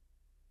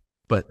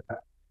 But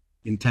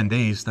in 10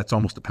 days, that's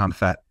almost a pound of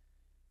fat.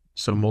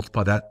 So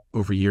multiply that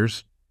over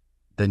years,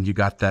 then you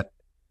got that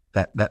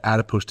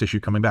adipose tissue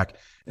coming back.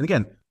 And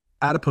again,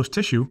 adipose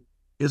tissue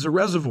is a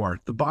reservoir.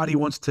 The body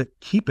wants to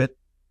keep it,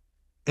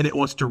 and it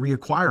wants to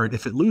reacquire it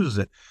if it loses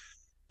it.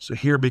 So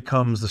here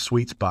becomes the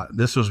sweet spot.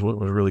 This is what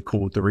was really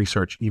cool with the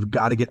research. You've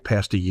got to get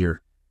past a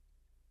year.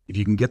 If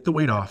you can get the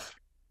weight off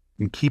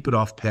and keep it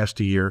off past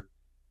a year,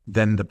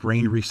 then the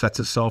brain resets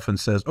itself and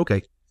says,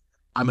 okay,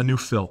 I'm a new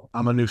Phil,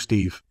 I'm a new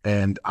Steve,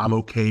 and I'm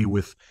okay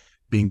with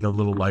being a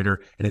little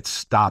lighter, and it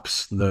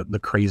stops the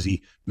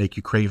crazy, make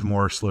you crave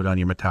more, slow down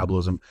your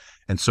metabolism.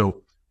 And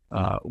so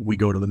we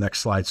go to the next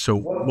slide. So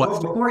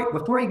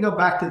before you go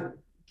back to,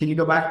 can you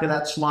go back to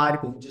that slide?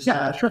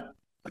 Sure.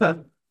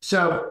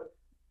 So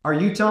are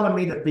you telling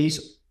me that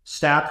these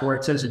stats where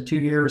it says in 2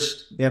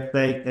 years, if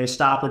they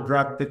stop the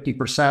drug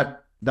 50%,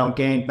 don't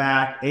gain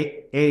back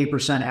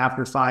 80%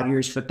 after 5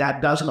 years, but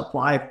that doesn't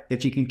apply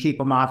if you can keep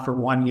them off for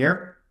 1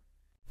 year?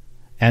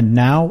 And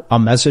now a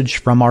message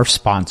from our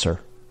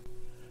sponsor.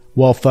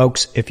 Well,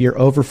 folks, if you're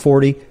over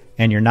 40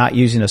 and you're not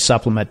using a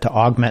supplement to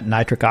augment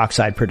nitric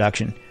oxide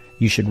production,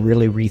 you should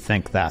really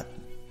rethink that.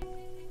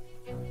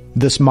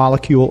 This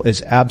molecule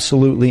is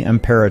absolutely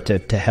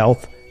imperative to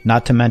health,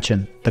 not to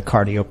mention the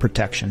cardio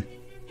protection.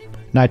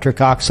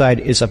 Nitric oxide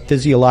is a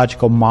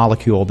physiological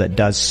molecule that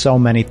does so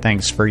many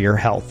things for your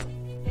health.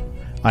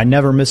 I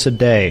never miss a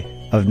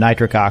day of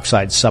nitric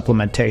oxide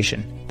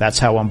supplementation. That's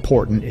how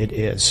important it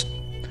is.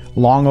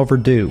 Long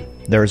overdue,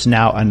 there is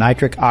now a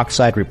nitric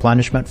oxide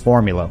replenishment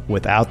formula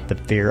without the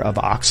fear of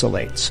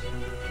oxalates.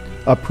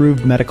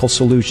 Approved Medical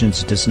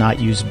Solutions does not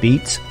use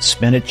beets,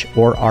 spinach,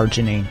 or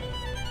arginine.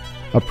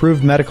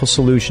 Approved Medical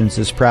Solutions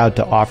is proud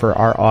to offer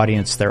our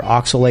audience their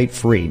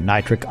oxalate-free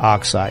nitric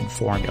oxide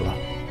formula.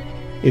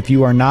 If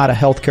you are not a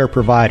healthcare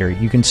provider,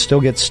 you can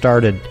still get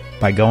started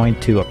by going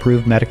to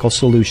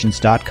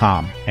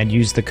approvedmedicalsolutions.com and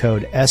use the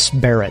code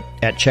SBarrett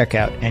at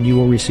checkout, and you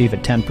will receive a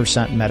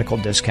 10% medical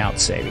discount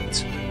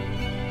savings.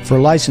 For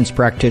licensed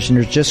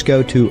practitioners, just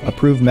go to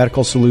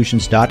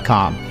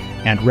approvedmedicalsolutions.com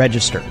and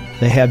register.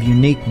 They have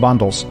unique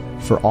bundles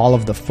for all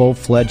of the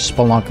full-fledged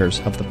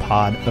spelunkers of the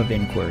Pod of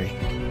Inquiry.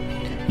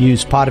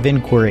 Use Pod of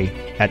Inquiry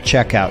at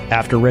checkout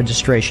after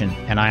registration,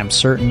 and I am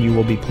certain you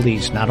will be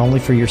pleased not only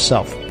for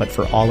yourself, but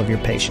for all of your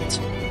patients.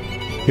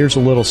 Here's a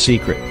little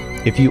secret.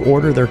 If you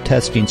order their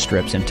testing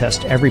strips and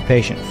test every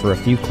patient for a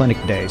few clinic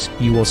days,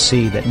 you will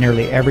see that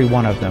nearly every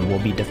one of them will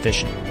be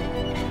deficient.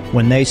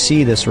 When they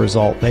see this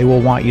result, they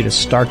will want you to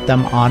start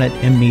them on it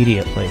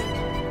immediately.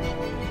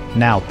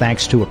 Now,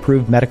 thanks to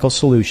Approved Medical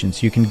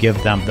Solutions, you can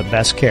give them the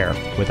best care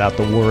without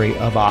the worry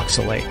of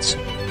oxalates.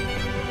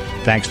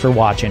 Thanks for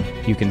watching.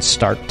 You can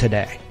start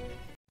today.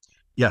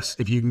 Yes,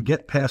 if you can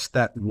get past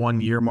that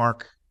 1 year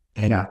mark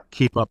and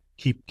keep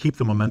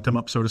the momentum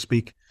up, so to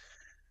speak,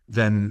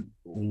 then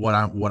what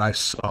I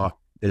saw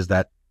is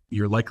that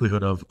your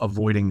likelihood of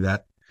avoiding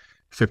that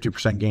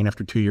 50% gain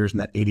after 2 years and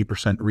that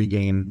 80%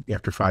 regain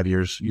after 5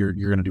 years, you're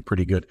going to do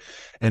pretty good.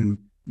 And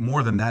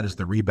more than that is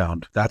the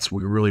rebound. That's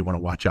what we really want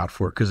to watch out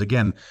for. Because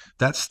again,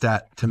 that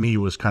stat to me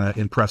was kind of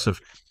impressive.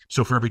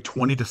 So for every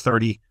 20 to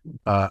 30,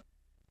 for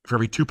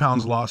every 2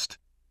 pounds lost,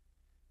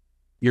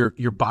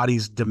 your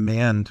body's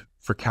demand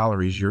for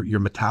calories, your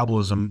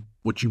metabolism,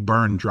 what you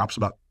burn, drops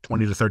about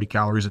 20 to 30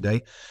 calories a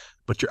day,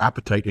 but your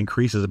appetite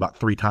increases about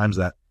 3 times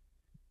that,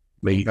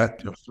 maybe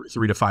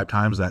 3 to 5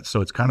 times that.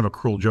 So it's kind of a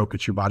cruel joke.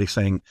 It's your body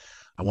saying,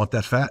 I want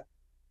that fat.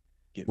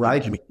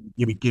 Right.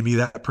 Give me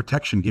that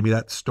protection. Give me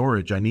that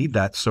storage. I need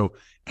that. So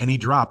any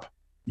drop,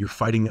 you're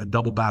fighting a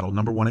double battle.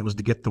 Number one, it was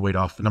to get the weight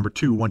off. Number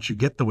two, once you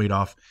get the weight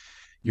off,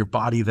 your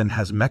body then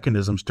has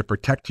mechanisms to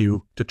protect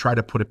you, to try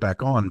to put it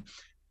back on.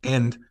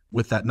 And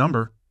with that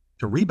number,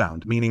 to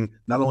rebound, meaning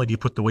not only do you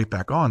put the weight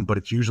back on, but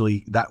it's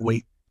usually that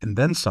weight and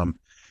then some.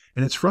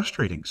 And it's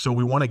frustrating. So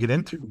we want to get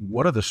into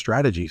what are the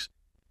strategies.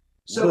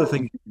 So let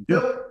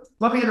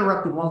me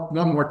interrupt you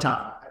one more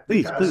time.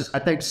 Please. I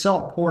think it's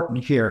so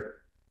important here.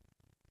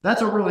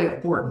 That's a really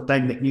important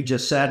thing that you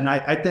just said. And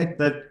I think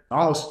that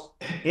almost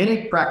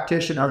any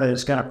practitioner that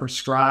is going to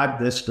prescribe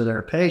this to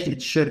their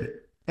patients should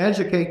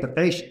educate the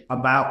patient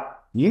about,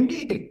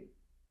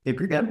 if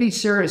you're going to be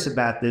serious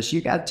about this,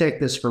 you got to take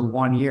this for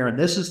 1 year. And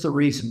this is the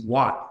reason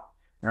why.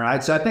 All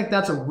right. So I think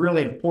that's a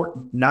really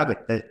important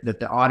nugget that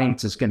the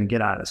audience is going to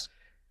get out of this.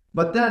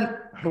 But then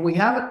we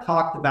haven't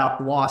talked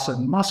about loss of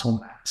muscle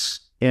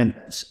mass in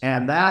this.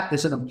 And that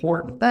is an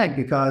important thing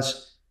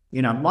because,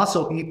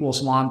 muscle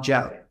equals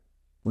longevity.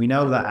 We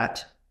know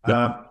that.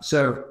 Yep.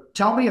 So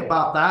tell me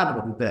about that a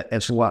little bit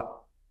as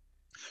well.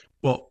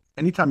 Well,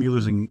 anytime you're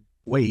losing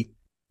weight,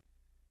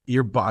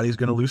 your body's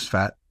going to lose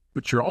fat,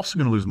 but you're also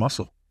going to lose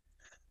muscle.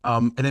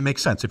 And it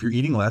makes sense. If you're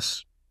eating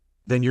less,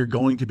 then you're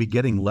going to be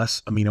getting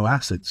less amino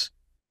acids,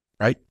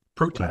 right?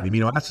 Protein, the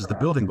amino acids, the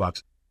building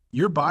blocks.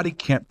 Your body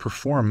can't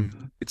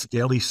perform its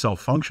daily cell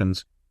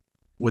functions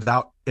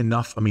without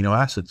enough amino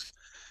acids.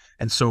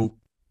 And so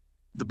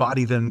the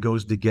body then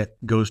goes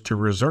to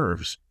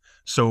reserves.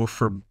 So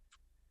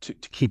to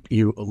keep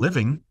you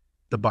living,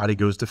 the body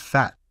goes to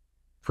fat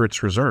for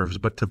its reserves,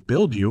 but to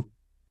build you,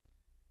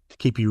 to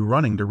keep you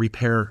running, to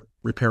repair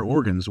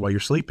organs while you're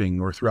sleeping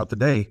or throughout the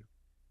day,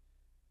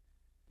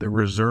 the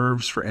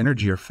reserves for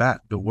energy are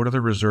fat. But what are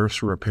the reserves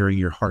for repairing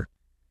your heart?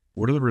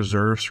 What are the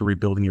reserves for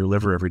rebuilding your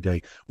liver every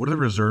day? What are the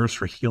reserves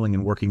for healing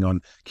and working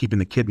on keeping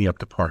the kidney up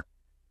to par?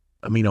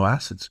 Amino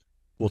acids.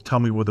 Well, tell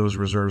me where those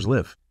reserves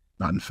live.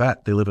 Not in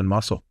fat, they live in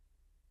muscle.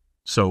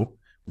 So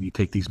when you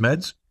take these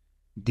meds,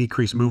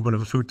 decrease movement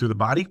of food through the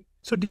body,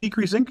 so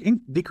decrease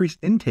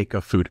intake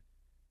of food.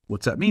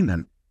 What's that mean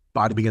then?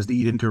 Body begins to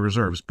eat into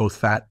reserves, both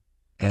fat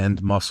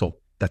and muscle.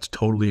 That's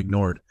totally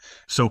ignored.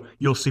 So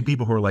you'll see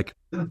people who are like,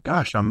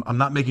 gosh, I'm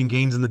not making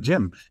gains in the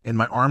gym and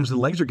my arms and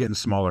legs are getting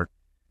smaller.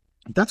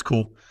 That's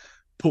cool.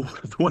 But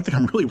the one thing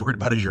I'm really worried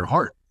about is your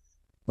heart.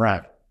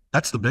 Right.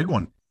 That's the big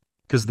one,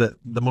 because the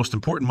most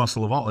important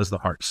muscle of all is the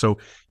heart. So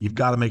you've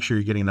got to make sure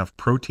you're getting enough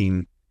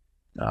protein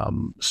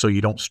so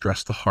you don't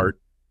stress the heart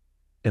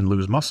and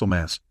lose muscle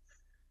mass,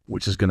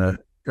 which is going to,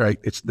 right?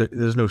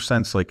 There's no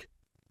sense. Like,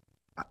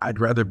 I'd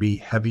rather be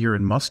heavier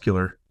and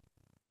muscular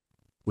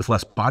with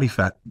less body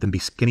fat than be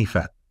skinny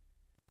fat.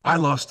 I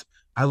lost,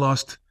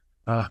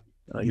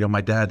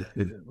 my dad,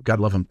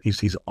 God love him.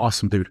 He's an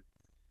awesome dude.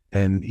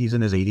 And he's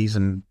in his 80s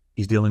and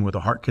he's dealing with a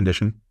heart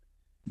condition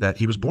that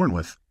he was born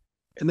with.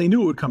 And they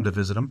knew it would come to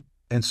visit him.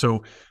 And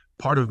so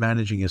part of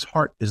managing his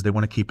heart is they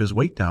want to keep his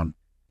weight down.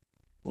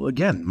 Well,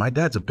 again, my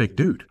dad's a big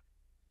dude.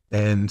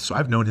 And so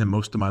I've known him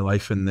most of my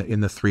life in the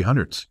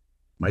 300s.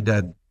 My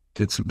dad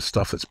did some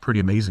stuff that's pretty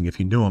amazing. If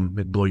you knew him,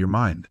 it'd blow your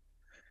mind.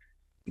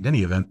 In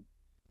any event,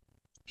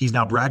 he's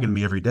now bragging to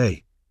me every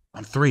day.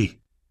 I'm 300.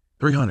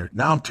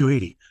 Now I'm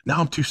 280. Now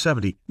I'm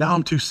 270. Now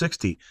I'm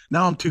 260.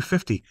 Now I'm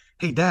 250.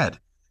 Hey, Dad,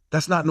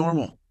 that's not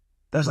normal.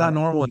 That's not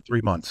normal in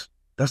 3 months.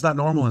 That's not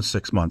normal in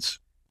 6 months.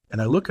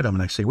 And I look at him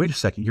and I say, wait a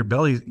second, your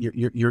belly,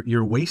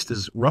 your waist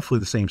is roughly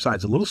the same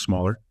size, a little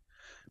smaller,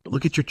 But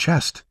look at your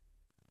chest,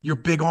 your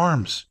big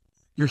arms,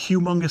 your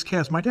humongous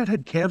calves. My dad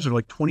had calves that are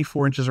like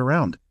 24 inches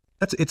around.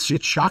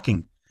 It's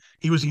shocking.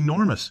 He was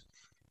enormous.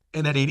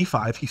 And at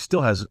 85, he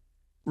still has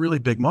really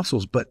big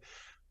muscles, but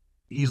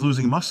he's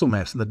losing muscle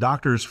mass. And the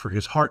doctors for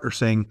his heart are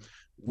saying,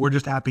 we're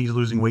just happy he's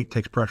losing weight,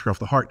 takes pressure off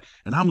the heart.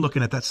 And I'm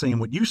looking at that saying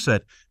what you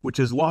said, which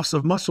is loss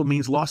of muscle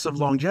means loss of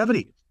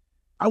longevity.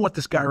 I want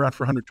this guy around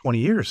for 120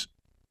 years.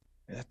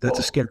 That's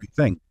a scary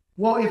thing.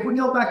 Well, if we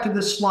go back to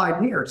this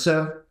slide here,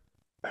 so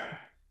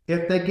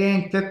if they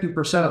gain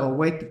 50% of the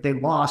weight that they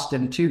lost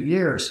in 2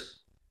 years,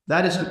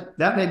 that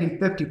may be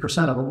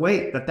 50% of the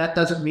weight, but that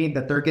doesn't mean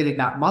that they're getting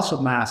that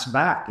muscle mass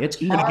back. You're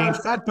going to gain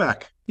fat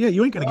back. Yeah,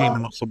 you ain't going to gain the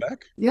muscle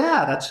back.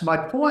 Yeah, that's my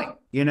point.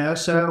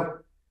 So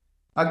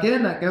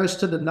again, that goes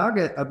to the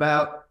nugget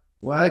about,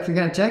 well, if you're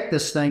going to take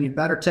this thing, you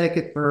better take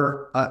it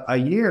for a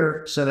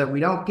year so that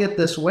we don't get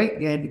this weight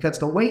gain, because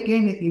the weight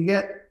gain that you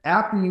get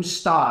after you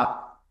stop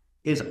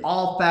is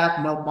all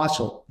fat, no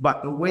muscle.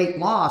 But the weight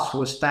loss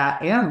was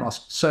fat and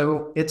muscle.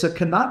 So it's a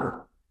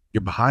conundrum.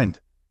 You're behind.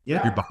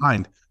 Yeah. You're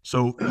behind.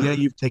 So yeah,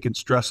 you've taken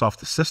stress off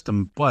the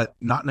system, but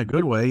not in a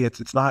good way.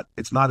 It's not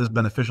as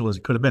beneficial as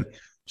it could have been.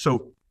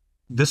 So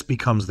this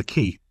becomes the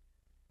key.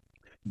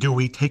 Do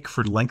we take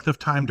for length of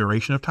time,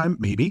 duration of time?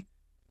 Maybe.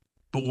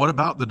 But what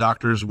about the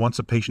doctors once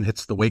a patient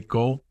hits the weight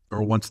goal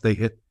or once they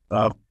hit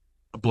a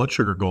blood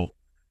sugar goal?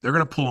 They're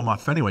going to pull them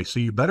off anyway. So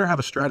you better have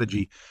a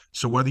strategy.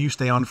 So whether you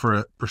stay on for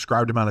a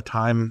prescribed amount of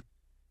time,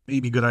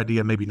 maybe a good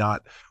idea, maybe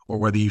not, or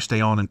whether you stay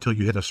on until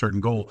you hit a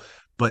certain goal.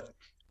 But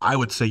I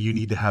would say you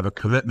need to have a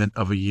commitment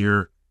of a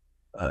year,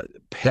 from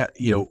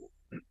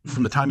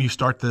the time you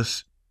start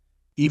this,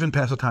 even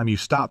past the time you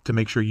stop, to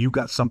make sure you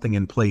got something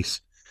in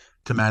place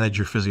to manage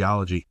your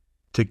physiology,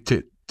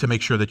 to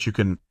make sure that you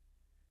can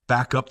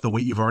back up the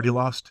weight you've already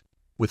lost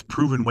with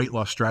proven weight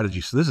loss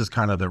strategies. So this is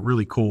kind of the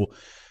really cool,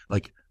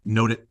 like,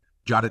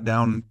 jot it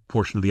down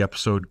portion of the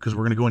episode, because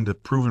we're going to go into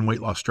proven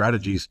weight loss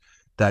strategies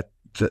that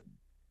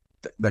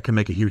can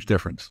make a huge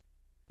difference.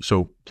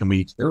 So can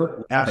we do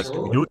it? Absolutely.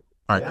 Can we do it?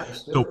 All right. Yeah,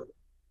 so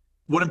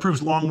what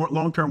improves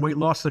long-term weight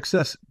loss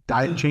success?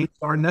 Diet changes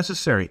are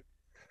necessary.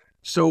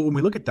 So when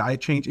we look at diet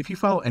change, if you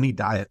follow any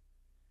diet,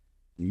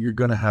 you're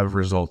going to have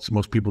results.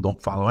 Most people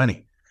don't follow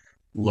any.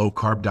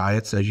 Low-carb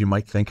diets, as you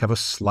might think, have a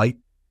slight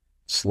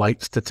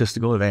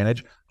statistical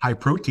advantage.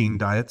 High-protein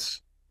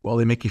diets, well,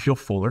 they make you feel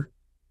fuller.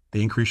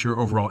 They increase your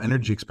overall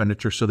energy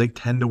expenditure, so they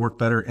tend to work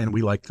better, and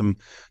we like them.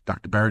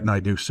 Dr. Barrett and I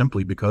do,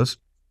 simply because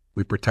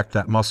we protect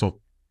that muscle.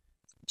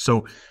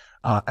 So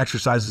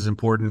exercise is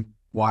important.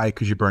 Why?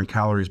 Because you burn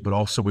calories, but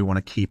also we want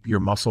to keep your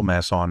muscle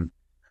mass on.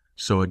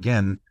 So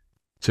again,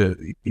 to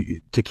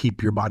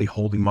keep your body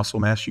holding muscle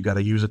mass, you got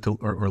to use it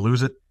or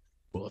lose it.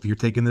 Well, if you're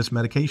taking this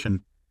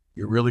medication,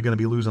 you're really going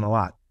to be losing a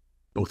lot,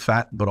 both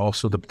fat, but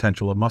also the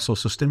potential of muscle.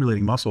 So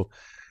stimulating muscle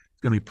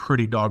is going to be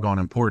pretty doggone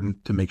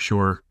important to make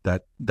sure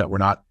that we're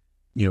not,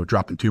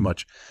 dropping too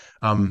much.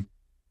 When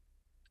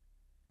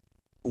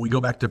we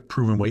go back to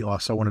proven weight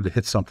loss, I wanted to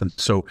hit something.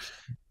 So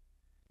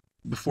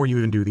before you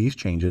even do these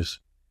changes,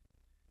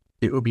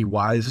 it would be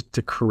wise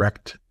to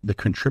correct the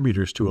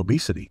contributors to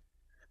obesity.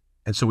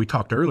 And so we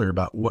talked earlier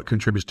about what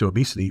contributes to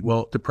obesity.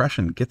 Well,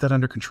 depression, get that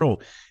under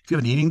control. If you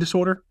have an eating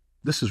disorder,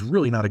 this is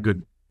really not a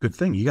good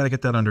thing. You got to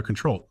get that under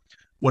control.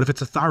 What if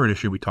it's a thyroid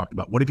issue we talked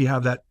about? What if you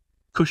have that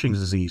Cushing's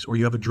disease, or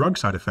you have a drug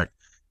side effect?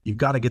 You've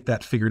got to get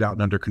that figured out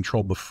and under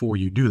control before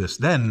you do this.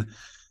 Then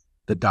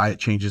the diet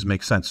changes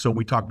make sense. So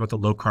we talked about the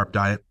low carb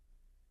diet.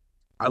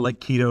 I like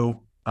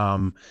keto.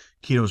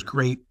 Keto is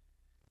great.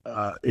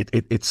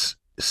 It's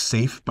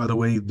safe, by the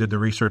way. Did the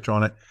research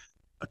on it.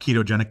 A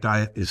ketogenic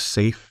diet is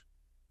safe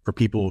for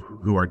people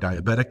who are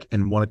diabetic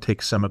and want to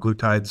take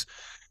semaglutides.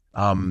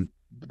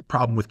 The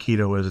problem with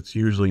keto is it's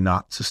usually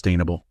not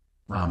sustainable.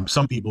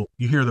 Some people,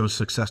 you hear those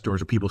success stories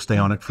where people stay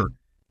on it for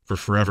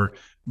forever.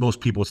 Most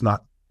people,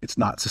 it's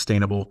not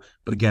sustainable.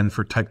 But again,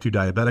 for type 2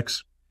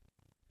 diabetics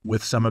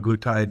with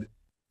semaglutide,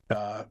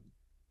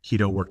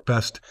 keto worked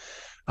best.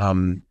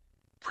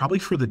 Probably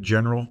for the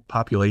general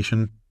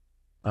population,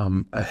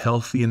 a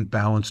healthy and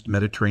balanced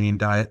Mediterranean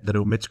diet that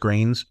omits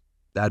grains,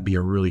 that'd be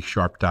a really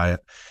sharp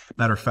diet.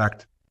 Matter of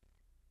fact,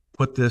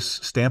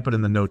 stamp it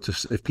in the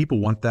notes. If people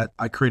want that,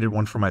 I created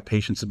one for my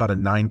patients, about a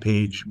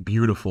 9-page,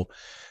 beautiful.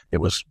 It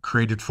was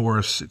created for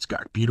us. It's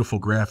got beautiful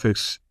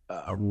graphics,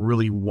 a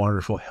really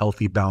wonderful,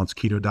 healthy, balanced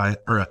keto diet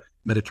or a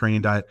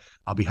Mediterranean diet.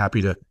 I'll be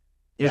happy to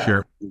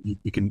share.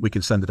 We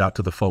can send it out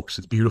to the folks.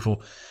 It's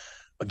beautiful.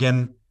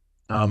 Again,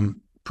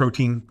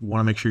 protein, want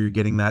to make sure you're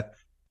getting that.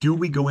 Do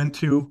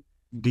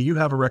you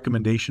have a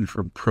recommendation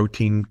for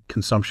protein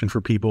consumption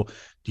for people?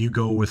 Do you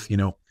go with,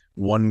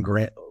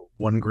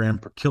 1 gram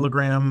per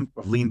kilogram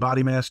of lean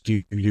body mass?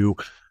 Do you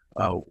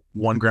do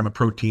 1 gram of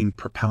protein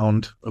per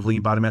pound of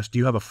lean body mass? Do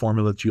you have a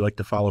formula that you like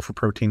to follow for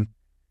protein?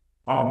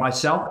 Oh,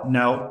 myself?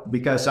 No,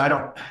 because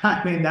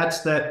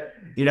that's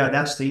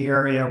the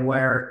area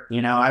where,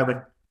 I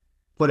would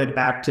put it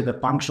back to the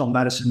functional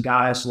medicine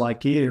guys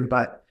like you.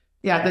 But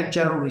yeah, I think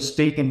generally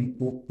speaking,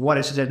 what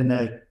is it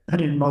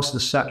in most of the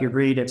stuff you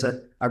read, it's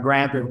a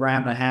gram to a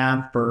gram and a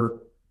half per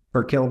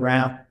per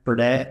kilogram per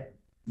day?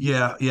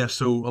 Yeah.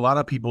 So a lot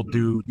of people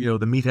do, the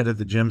meathead at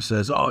the gym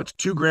says, oh, it's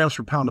 2 grams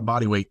per pound of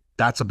body weight.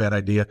 That's a bad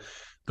idea.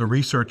 The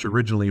research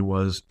originally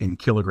was in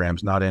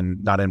kilograms, not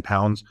in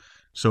pounds.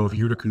 So if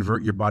you were to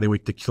convert your body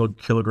weight to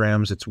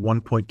kilograms, it's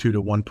 1.2 to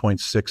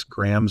 1.6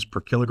 grams per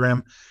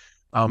kilogram.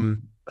 A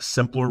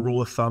simpler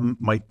rule of thumb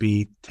might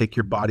be take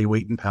your body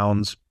weight in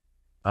pounds.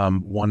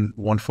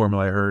 One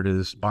formula I heard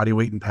is body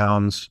weight in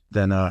pounds,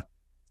 then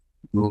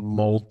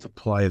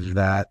multiply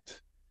that,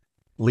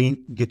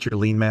 get your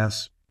lean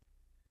mass,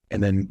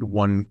 and then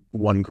one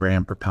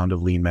gram per pound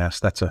of lean mass.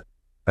 That's a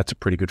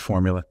pretty good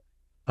formula.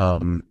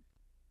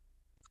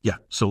 Yeah.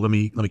 So let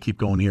me keep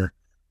going here.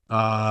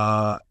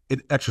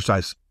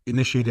 Exercise,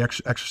 initiate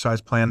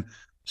exercise plan.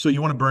 So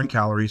you want to burn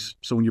calories.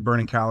 So when you're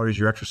burning calories,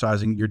 you're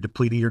exercising, you're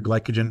depleting your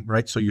glycogen,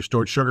 right? So your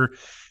stored sugar,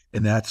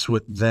 and that's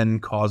what then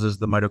causes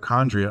the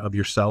mitochondria of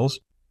your cells.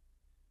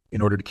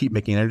 In order to keep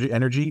making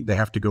energy, they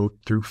have to go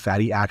through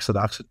fatty acid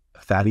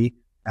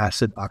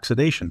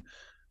oxidation.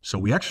 So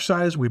we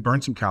exercise, we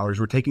burn some calories,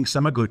 we're taking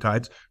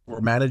semaglutides,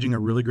 we're managing a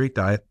really great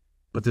diet,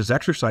 but this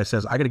exercise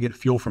says, I got to get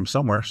fuel from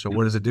somewhere. So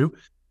what does it do?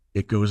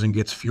 It goes and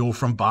gets fuel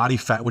from body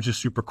fat, which is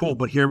super cool.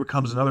 But here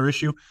comes another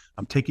issue.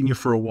 I'm taking you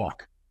for a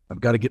walk. I've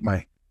got to get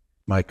my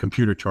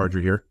computer charger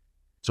here.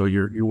 So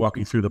you're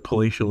walking through the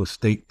palatial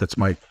estate. That's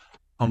my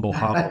humble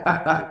hovel.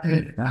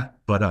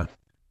 But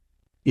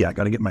yeah, I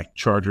got to get my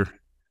charger.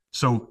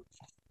 So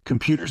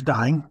computer's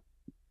dying.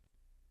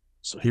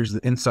 So here's the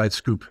inside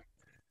scoop.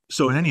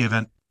 So in any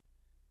event,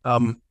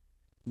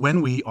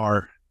 when we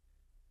are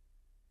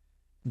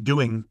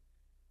doing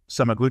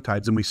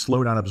semaglutides and we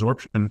slow down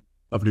absorption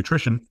of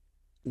nutrition,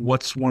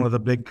 what's one of the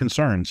big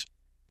concerns?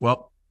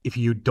 Well, if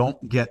you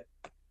don't get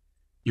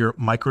your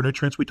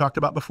micronutrients we talked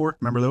about before,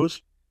 remember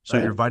those? So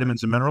your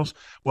vitamins and minerals.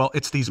 Well,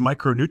 it's these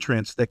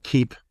micronutrients that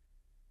keep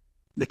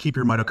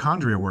your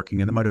mitochondria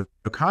working, and the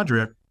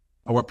mitochondria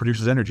are what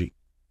produces energy.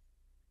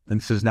 And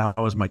this is now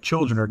as my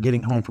children are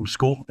getting home from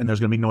school, and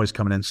there's going to be noise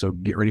coming in, so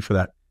get ready for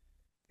that.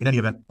 In any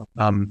event,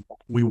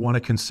 we want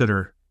to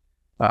consider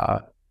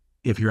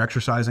if you're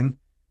exercising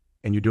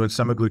and you're doing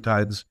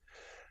semaglutides,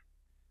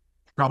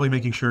 probably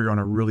making sure you're on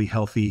a really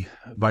healthy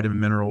vitamin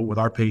mineral. With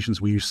our patients,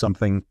 we use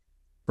something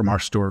from our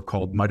store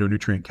called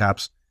mitonutrient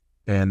caps,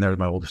 and there's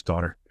my oldest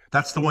daughter.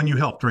 That's the one you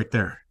helped right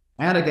there.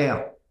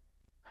 Annagale.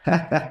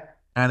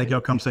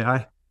 Annagale, come say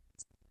hi.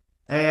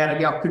 Hey,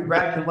 Annagale,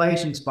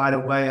 congratulations, by the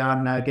way,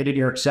 on getting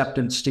your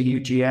acceptance to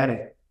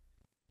UGA.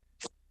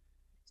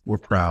 We're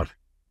proud.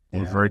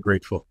 We're very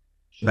grateful.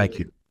 Thank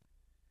you.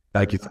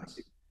 Thank you. All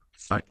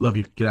right, love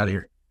you. Get out of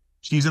here.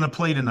 She's in a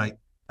play tonight.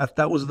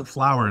 That was the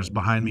flowers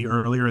behind me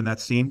earlier in that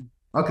scene.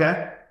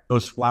 Okay.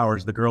 Those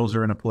flowers, the girls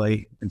are in a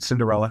play in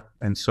Cinderella.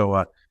 And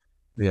so,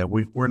 yeah,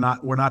 we're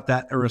not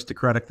that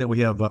aristocratic that we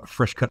have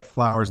fresh cut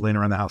flowers laying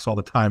around the house all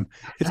the time.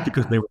 It's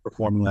because they were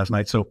performing last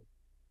night. So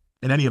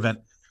in any event,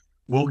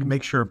 we'll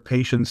make sure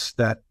patients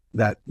that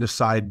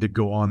decide to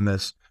go on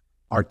this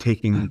are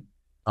taking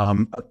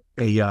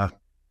a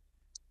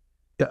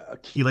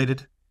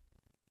chelated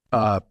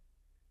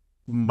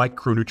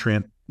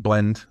micronutrient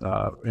blend.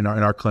 In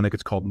our clinic,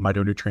 it's called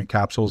mitonutrient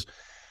capsules.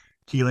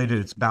 Chelated,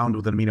 it's bound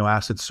with amino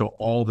acids, so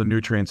all the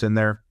nutrients in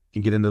there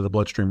can get into the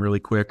bloodstream really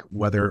quick,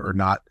 whether or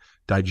not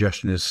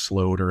digestion is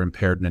slowed or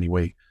impaired in any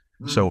way.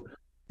 So,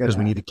 because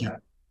we need to keep,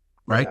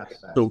 right?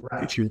 So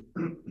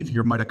if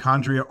your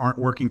mitochondria aren't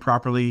working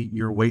properly,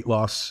 your weight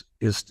loss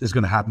is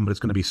going to happen, but it's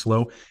going to be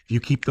slow. If you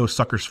keep those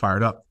suckers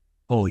fired up,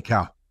 holy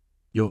cow,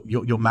 you'll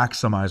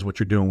maximize what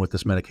you're doing with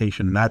this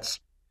medication. And that's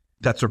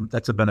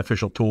a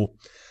beneficial tool.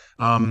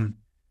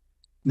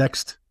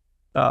 Next,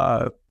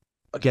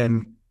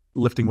 again,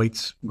 lifting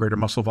weights, greater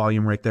muscle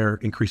volume right there,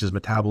 increases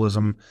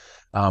metabolism.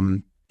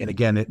 And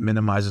again, it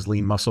minimizes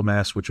lean muscle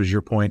mass, which was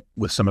your point.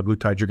 With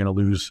semaglutide, you're going to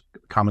lose,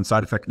 common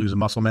side effect, losing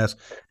muscle mass.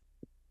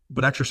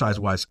 But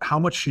exercise-wise, how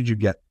much should you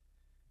get?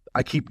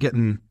 I keep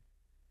getting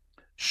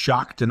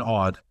shocked and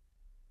awed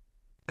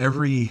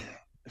every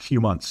few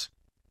months.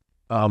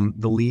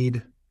 The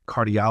lead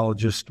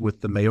cardiologist with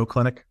the Mayo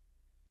Clinic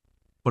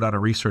put out a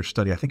research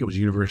study. I think it was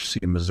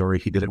University of Missouri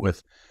he did it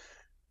with,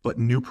 but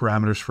new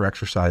parameters for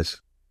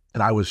exercise.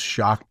 And I was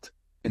shocked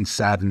and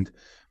saddened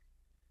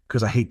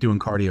because I hate doing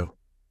cardio.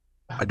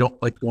 I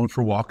don't like going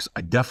for walks.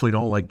 I definitely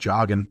don't like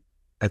jogging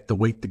at the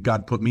weight that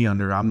God put me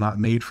under. I'm not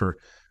made for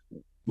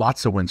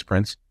lots of wind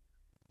sprints.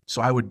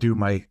 So I would do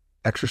my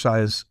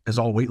exercise as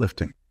all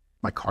weightlifting.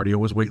 My cardio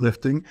was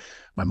weightlifting.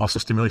 My muscle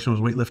stimulation was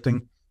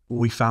weightlifting.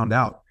 We found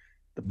out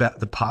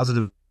the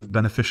positive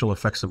beneficial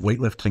effects of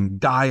weightlifting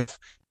die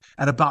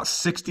at about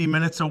 60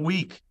 minutes a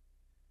week.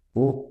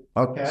 Ooh,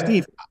 okay.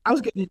 Steve, I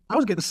was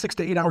getting 6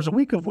 to 8 hours a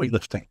week of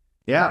weightlifting.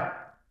 Yeah.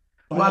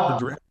 I'm about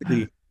to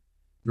drastically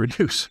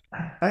reduce.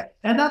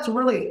 And that's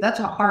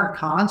a hard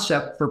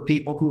concept for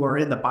people who are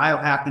in the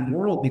biohacking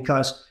world,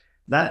 because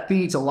that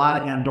feeds a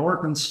lot of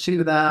endorphins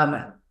to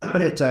them.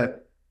 But it's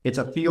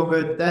a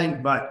feel-good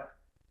thing, but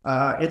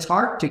it's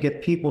hard to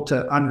get people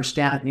to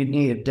understand you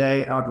need a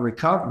day of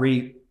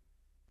recovery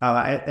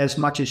as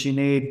much as you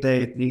need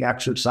the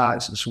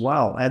exercise as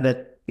well. And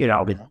that you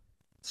know.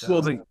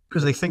 Well,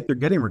 because they think they're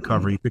getting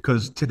recovery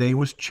because today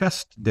was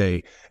chest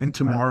day and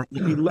tomorrow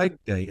will be leg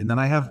day. And then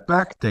I have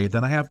back day.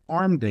 Then I have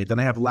arm day. Then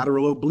I have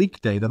lateral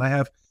oblique day. Then I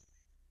have,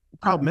 the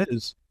problem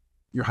is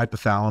your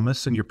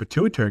hypothalamus and your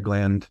pituitary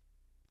gland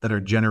that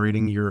are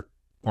generating your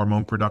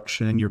hormone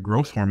production and your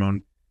growth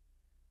hormone,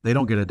 they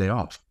don't get a day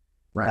off.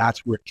 Right.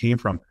 That's where it came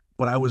from.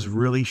 But I was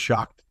really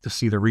shocked to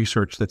see the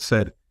research that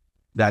said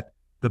that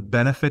the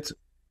benefits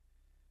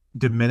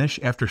diminish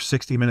after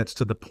 60 minutes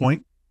to the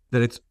point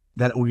that it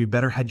would be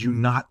better had you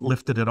not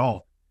lifted at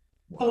all.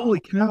 Holy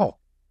cow.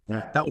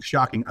 Yeah. That was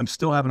shocking. I'm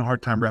still having a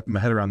hard time wrapping my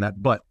head around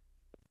that, but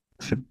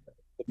the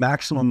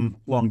maximum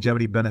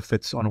longevity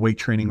benefits on weight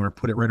training were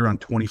put it right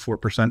around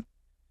 24%.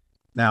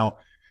 Now,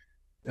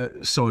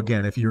 so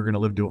again, if you're going to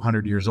live to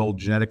 100 years old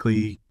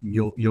genetically,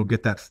 you'll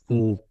get that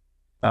full,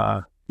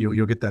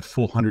 you'll get that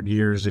full 100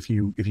 years if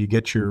you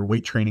get your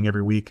weight training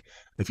every week.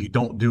 If you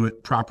don't do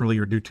it properly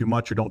or do too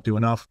much or don't do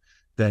enough,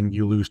 then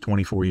you lose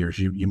 24 years.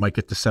 You might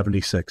get to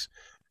 76.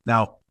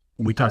 Now,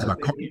 when we talk about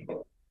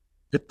cardio,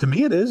 to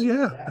me it is,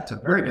 yeah. That's a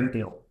very good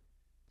deal.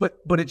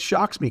 But it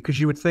shocks me because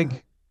you would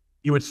think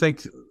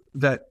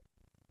that,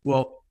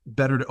 well,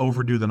 better to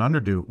overdo than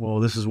underdo. Well,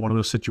 this is one of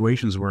those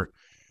situations where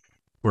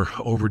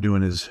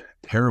overdoing is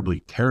terribly,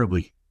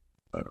 terribly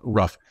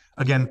rough.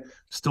 Again,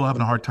 still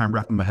having a hard time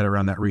wrapping my head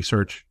around that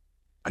research.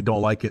 I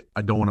don't like it.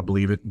 I don't want to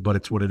believe it, but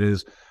it's what it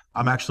is.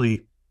 I'm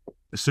actually,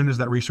 as soon as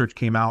that research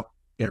came out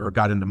or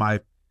got into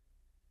my,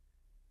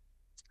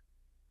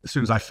 as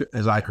soon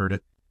as I heard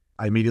it,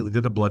 I immediately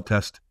did a blood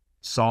test,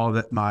 saw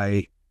that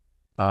my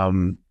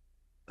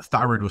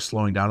thyroid was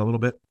slowing down a little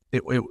bit.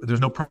 There's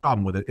no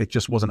problem with it. It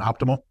just wasn't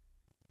optimal.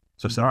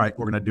 So I said, all right,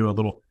 we're going to do a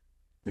little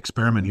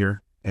experiment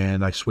here.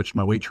 And I switched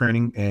my weight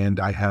training, and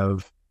I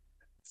have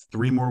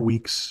 3 more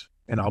weeks,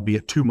 and I'll be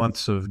at 2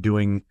 months of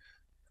doing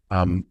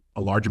a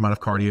large amount of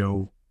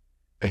cardio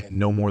and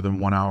no more than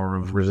 1 hour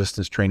of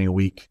resistance training a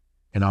week.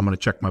 And I'm going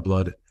to check my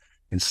blood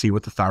and see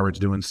what the thyroid's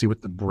doing, see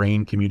what the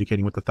brain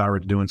communicating with the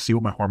thyroid's doing, see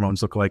what my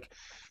hormones look like.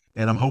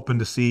 And I'm hoping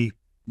to see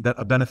that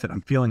a benefit.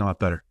 I'm feeling a lot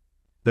better.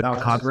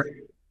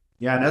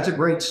 Yeah, that's a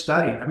great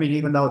study. I mean,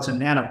 even though it's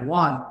an N of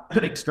 1,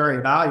 it's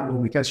very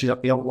valuable because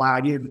it'll allow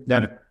you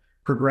to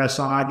progress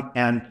on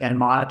and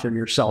monitor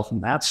yourself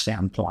from that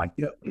standpoint.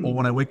 Yeah. Well,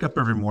 when I wake up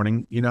every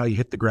morning, you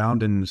hit the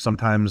ground, and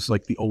sometimes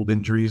like the old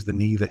injuries, the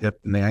knee, the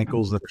hip, and the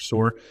ankles that are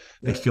sore,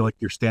 they feel like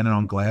you're standing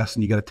on glass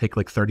and you got to take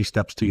like 30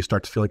 steps till you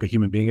start to feel like a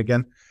human being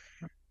again.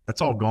 That's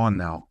all gone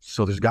now.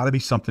 So there's got to be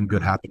something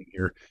good happening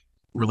here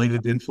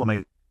related to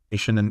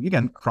inflammation. And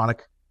again,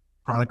 chronic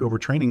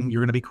overtraining,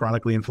 you're going to be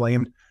chronically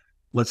inflamed.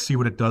 Let's see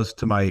what it does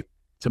to my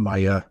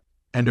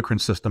endocrine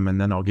system, and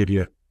then I'll give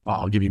you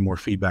more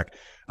feedback.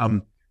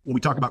 When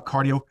we talk about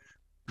cardio,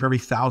 for every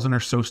 1,000 or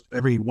so,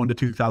 every 1,000 to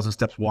 2,000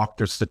 steps walked,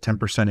 there's a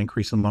 10%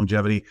 increase in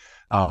longevity.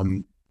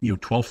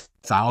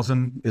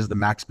 12,000 is the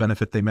max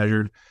benefit they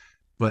measured.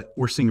 But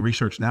we're seeing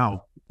research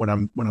now when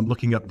I'm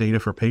looking up data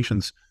for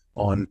patients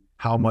on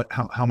how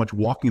much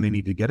walking they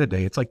need to get a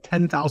day. It's like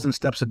 10,000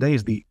 steps a day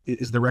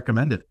is the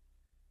recommended.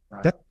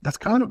 Right. That's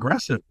kind of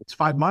aggressive. It's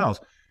 5 miles.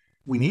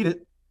 We need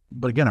it,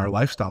 but again, our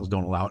lifestyles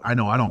don't allow it. I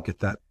know I don't get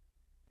that.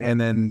 And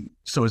then,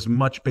 so as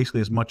much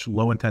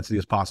low intensity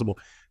as possible.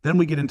 Then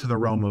we get into the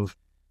realm of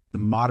the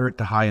moderate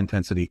to high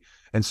intensity.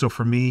 And so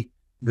for me,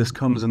 this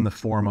comes in the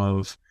form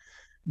of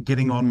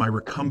getting on my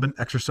recumbent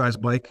exercise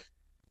bike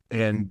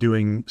and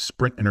doing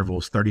sprint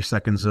intervals, 30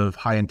 seconds of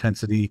high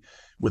intensity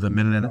with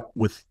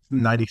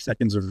 90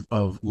 seconds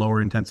of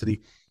lower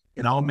intensity.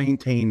 And I'll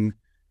maintain,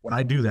 when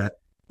I do that,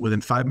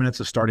 within 5 minutes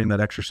of starting that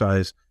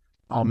exercise,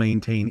 I'll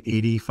maintain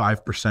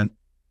 85%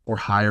 or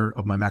higher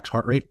of my max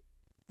heart rate,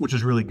 which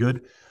is really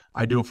good.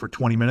 I do it for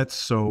 20 minutes.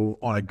 So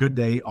on a good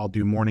day, I'll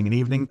do morning and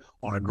evening.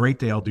 On a great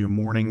day, I'll do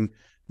morning,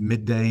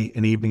 midday,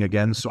 and evening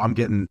again. So I'm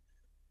getting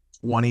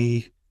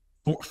 40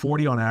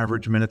 on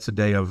average minutes a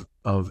day of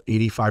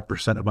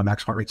 85% of my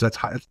max heart rate. So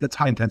that's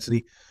high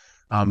intensity.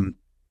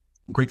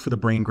 Great for the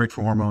brain, great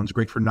for hormones,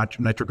 great for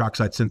nitric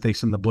oxide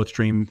synthase in the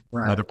bloodstream.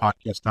 Right. Another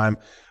podcast time.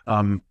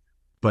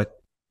 But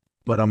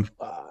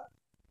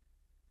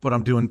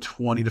I'm doing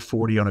 20 to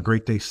 40 on a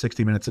great day,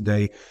 60 minutes a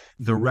day.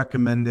 The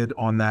recommended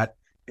on that,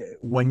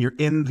 when you're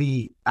in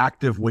the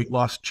active weight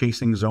loss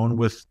chasing zone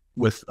with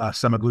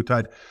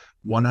semaglutide,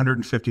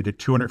 150 to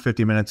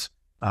 250 minutes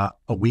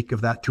a week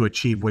of that to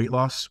achieve weight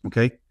loss.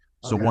 Okay.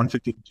 So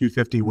 150 to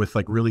 250 with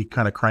like really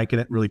kind of cranking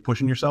it, really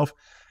pushing yourself.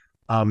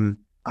 I'm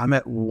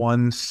at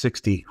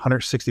 160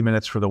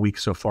 minutes for the week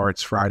so far.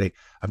 It's Friday.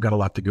 I've got a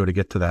lot to go to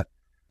get to that.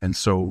 And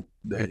so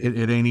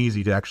it ain't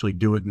easy to actually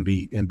do it and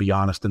be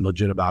honest and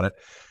legit about it.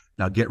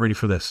 Now get ready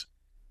for this.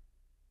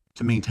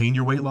 To maintain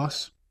your weight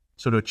loss,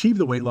 so to achieve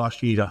the weight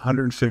loss, you need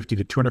 150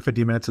 to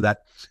 250 minutes of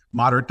that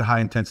moderate to high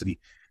intensity.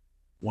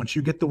 Once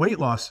you get the weight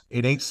loss,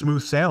 it ain't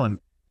smooth sailing.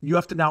 You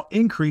have to now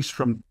increase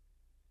from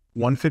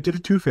 150 to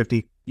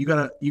 250. You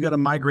gotta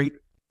migrate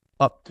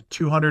up to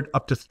 200,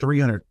 up to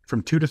 300,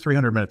 from 200 to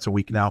 300 minutes a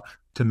week now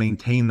to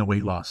maintain the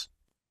weight loss.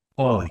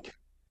 Holy,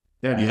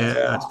 yeah,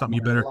 that's something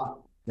you better.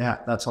 Yeah,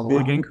 that's a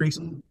lot. Big increase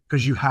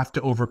because you have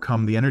to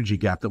overcome the energy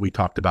gap that we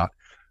talked about.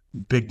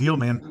 Big deal,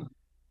 man.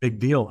 Big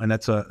deal. And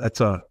that's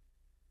a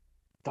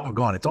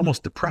doggone, it's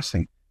almost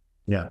depressing.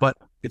 Yeah. But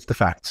it's the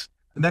facts.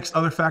 The next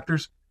other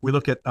factors, we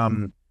look at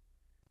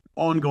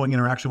ongoing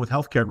interaction with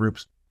healthcare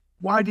groups.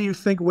 Why do you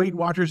think Weight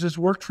Watchers has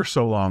worked for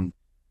so long?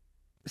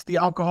 It's the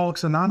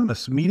Alcoholics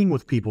Anonymous, meeting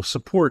with people,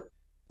 support.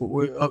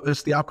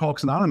 It's the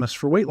Alcoholics Anonymous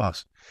for weight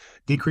loss.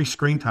 Decreased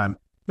screen time.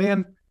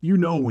 Man, you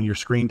know when you're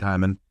screen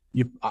timing,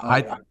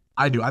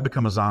 I do. I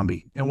become a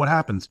zombie. And what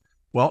happens?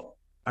 Well,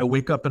 I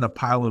wake up in a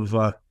pile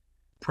of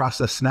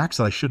processed snacks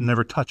that I should have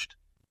never touched.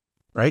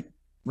 Right?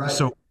 Right.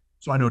 So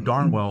I know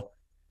darn well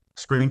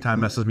screen time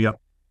messes me up.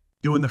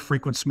 Doing the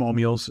frequent small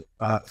meals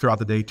throughout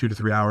the day, 2 to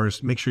 3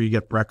 hours. Make sure you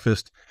get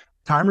breakfast.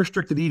 Time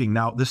restricted eating.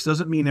 Now, this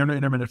doesn't mean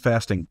intermittent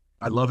fasting.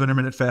 I love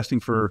intermittent fasting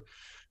for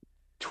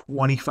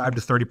 25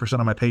 to 30%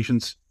 of my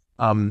patients.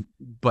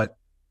 But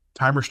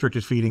time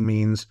restricted feeding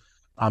means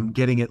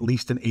getting at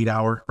least an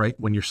 8-hour, right?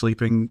 When you're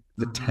sleeping,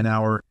 the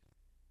 10-hour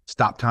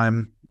stop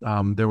time.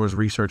 There was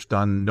research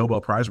done,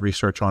 Nobel Prize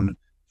research on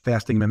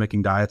fasting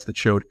mimicking diets that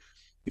showed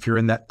if you're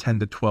in that 10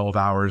 to 12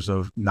 hours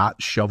of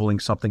not shoveling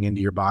something into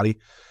your body,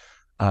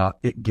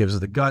 it gives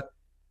the gut,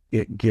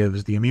 it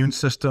gives the immune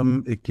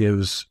system, it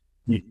gives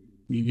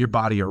your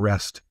body a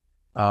rest.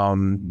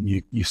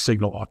 You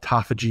signal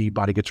autophagy,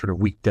 body gets rid of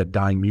weak, dead,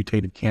 dying,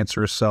 mutated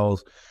cancerous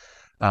cells.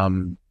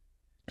 So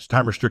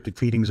time restricted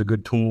feeding is a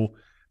good tool.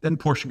 Then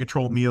portion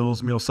controlled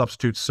meals, meal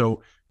substitutes.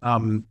 So,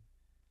 portion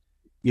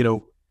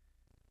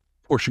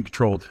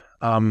controlled.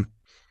 When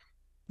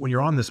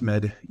you're on this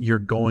med, you're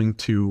going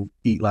to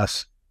eat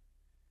less.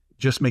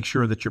 Just make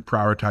sure that you're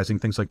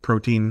prioritizing things like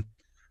protein.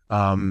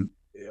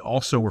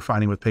 Also, we're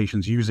finding with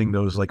patients using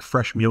those like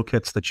fresh meal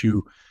kits that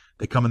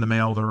they come in the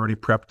mail, they're already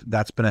prepped.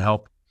 That's been a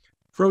help.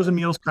 Frozen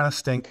meals kind of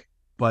stink,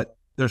 but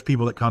there's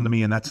people that come to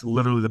me and that's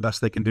literally the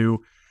best they can do.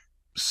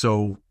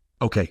 So,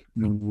 okay,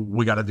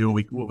 we got to do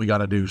what we got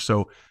to do.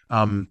 So,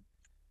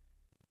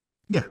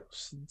 yeah,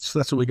 so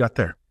that's what we got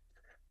there.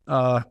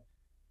 We'll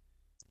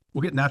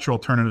get natural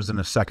alternatives in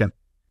a second.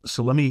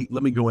 So let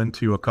me go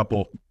into a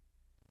couple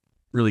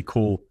really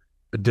cool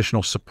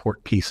additional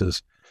support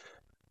pieces.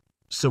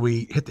 So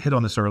we hit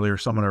on this earlier,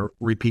 so I'm going to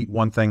repeat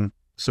one thing.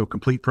 So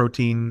complete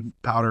protein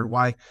powder.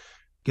 Why?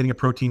 Getting a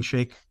protein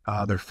shake.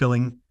 They're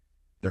filling,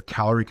 they're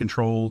calorie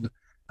controlled.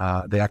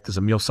 They act as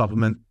a meal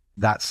supplement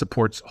that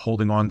supports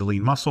holding on to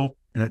lean muscle,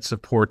 and it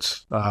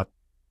supports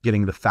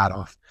getting the fat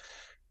off.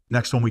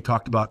 Next one we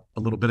talked about a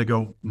little bit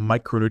ago,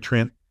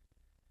 micronutrient.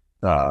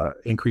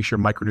 Increase your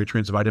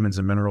micronutrients, vitamins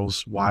and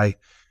minerals. Why?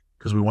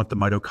 Because we want the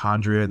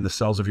mitochondria and the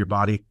cells of your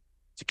body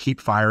to keep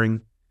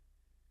firing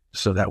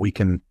so that we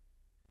can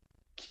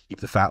keep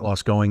the fat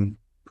loss going,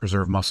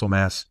 preserve muscle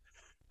mass.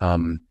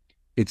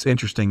 It's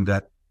interesting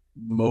that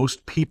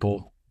most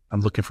people,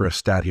 I'm looking for a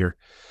stat here,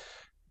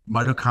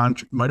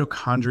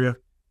 mitochondria,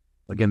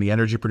 again, the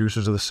energy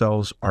producers of the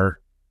cells, are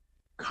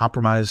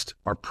compromised,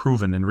 are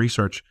proven in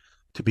research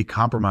to be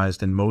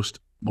compromised in most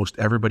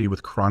everybody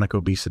with chronic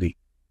obesity.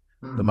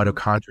 The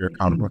mitochondria are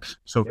compromised.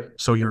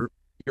 So your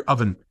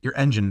oven, your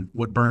engine,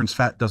 what burns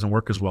fat doesn't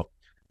work as well.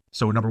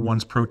 So number one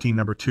is protein.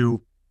 Number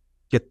two,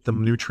 get the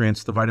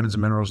nutrients, the vitamins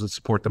and minerals that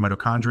support the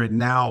mitochondria.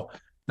 Now,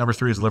 number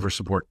three is liver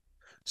support.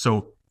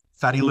 So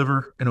fatty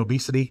liver and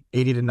obesity,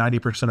 80 to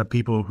 90% of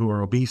people who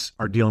are obese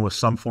are dealing with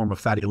some form of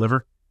fatty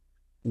liver.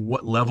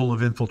 What level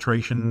of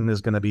infiltration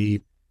is going to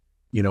be,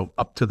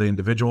 up to the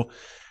individual.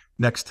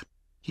 Next,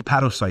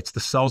 hepatocytes, the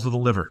cells of the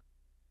liver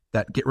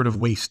that get rid of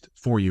waste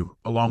for you,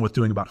 along with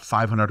doing about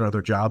 500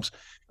 other jobs.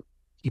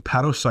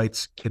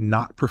 Hepatocytes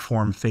cannot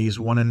perform phase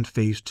 1 and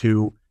phase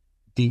 2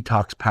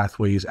 detox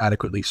pathways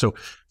adequately. So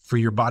for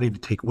your body to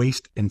take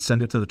waste and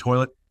send it to the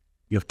toilet,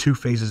 you have 2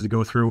 phases to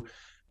go through.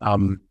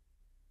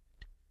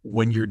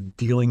 When you're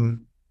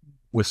dealing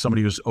with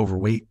somebody who's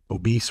overweight,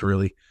 obese,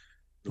 really,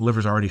 the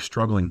liver's already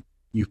struggling.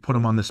 You've put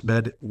them on this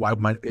bed.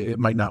 It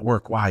might not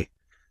work? Why?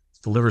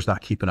 The liver's not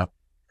keeping up.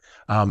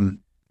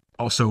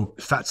 Also,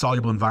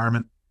 fat-soluble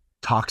environment,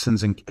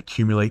 toxins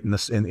accumulate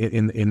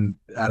in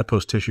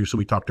adipose tissue. So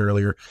we talked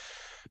earlier,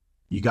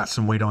 you got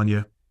some weight on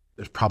you.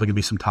 There's probably going to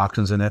be some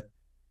toxins in it.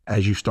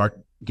 As you start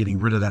getting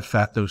rid of that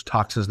fat, those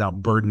toxins now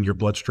burden your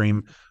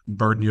bloodstream,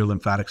 burden your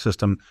lymphatic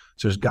system.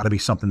 So there's got to be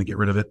something to get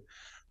rid of it.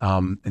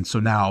 And so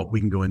now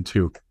we can go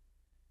into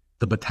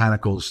the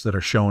botanicals that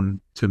are shown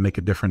to make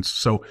a difference.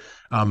 So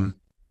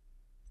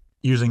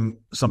using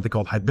something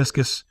called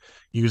hibiscus,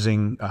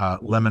 using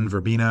lemon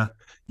verbena,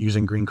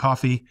 using green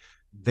coffee,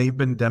 they've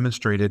been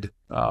demonstrated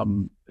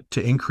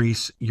to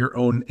increase your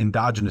own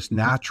endogenous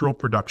natural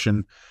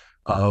production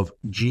of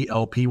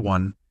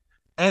GLP-1,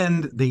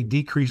 and they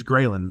decrease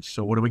ghrelin.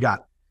 So what do we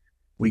got?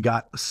 We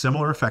got a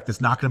similar effect.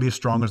 It's not going to be as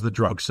strong as the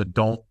drug. So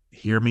don't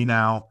hear me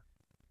now.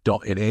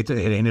 It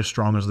ain't as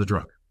strong as the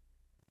drug.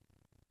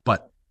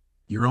 But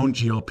your own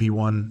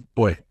GLP-1,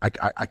 boy,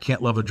 I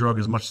can't love a drug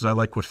as much as I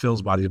like what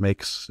Phil's body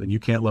makes, and you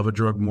can't love a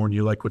drug more than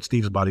you like what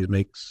Steve's body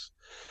makes.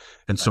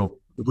 And so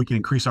if we can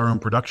increase our own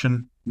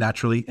production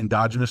naturally,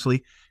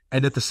 endogenously,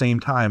 and at the same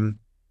time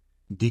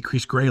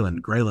decrease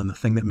ghrelin, the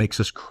thing that makes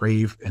us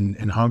crave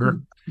and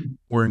hunger,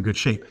 we're in good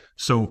shape.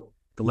 So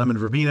the lemon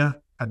verbena,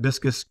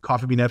 hibiscus,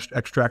 coffee bean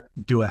extract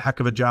do a heck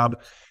of a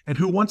job. And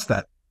who wants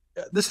that?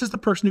 This is the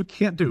person who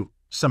can't do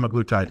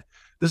semaglutide.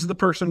 This is the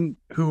person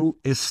who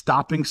is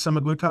stopping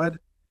semaglutide,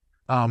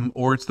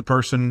 or it's the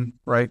person,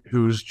 right,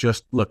 who's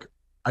just, look,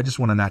 I just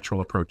want a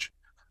natural approach.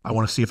 I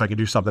want to see if I can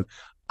do something.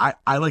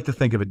 I like to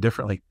think of it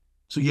differently.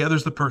 So yeah,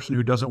 there's the person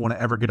who doesn't want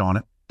to ever get on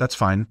it. That's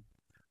fine.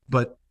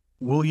 But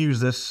we'll use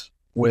this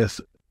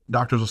with,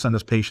 doctors will send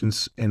us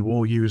patients, and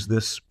we'll use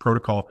this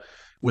protocol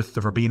with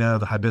the verbena,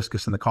 the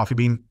hibiscus, and the coffee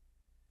bean.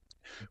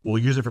 We'll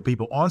use it for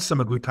people on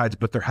semaglutides,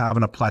 but they're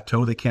having a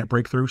plateau they can't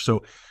break through.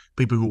 So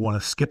people who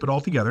want to skip it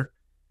altogether,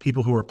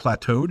 people who are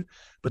plateaued,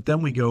 but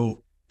then we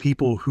go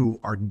people who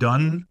are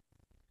done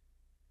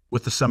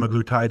with the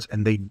semaglutides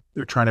and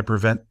they're trying to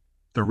prevent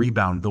the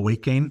rebound, the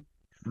weight gain,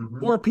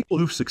 or people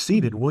who've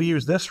succeeded. We'll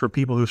use this for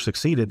people who've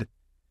succeeded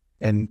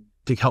and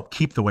to help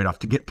keep the weight off,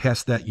 to get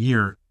past that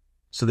year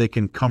so they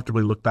can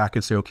comfortably look back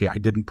and say, okay, I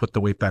didn't put the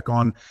weight back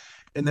on.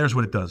 And there's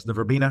what it does. The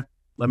verbena,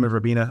 lemon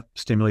verbena,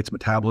 stimulates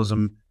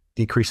metabolism,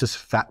 decreases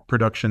fat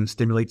production,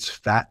 stimulates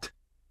fat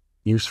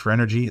use for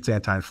energy. It's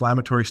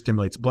anti-inflammatory,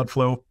 stimulates blood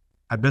flow.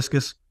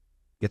 Hibiscus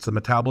gets the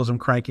metabolism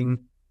cranking,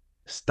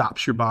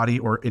 stops your body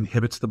or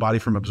inhibits the body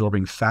from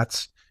absorbing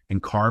fats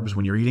and carbs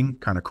when you're eating.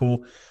 Kind of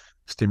cool.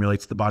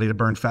 Stimulates the body to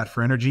burn fat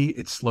for energy.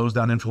 It slows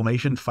down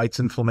inflammation, fights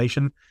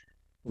inflammation.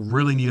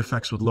 Really neat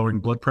effects with lowering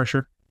blood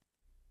pressure.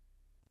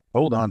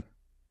 Hold on.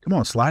 Come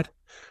on, slide.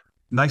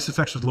 Nice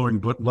effects with lowering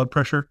blood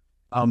pressure.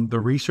 The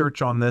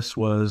research on this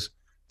was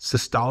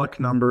systolic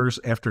numbers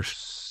after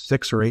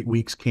 6 or 8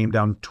 weeks came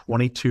down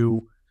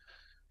 22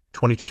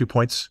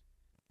 points.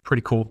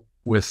 Pretty cool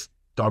with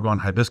doggone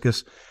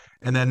hibiscus.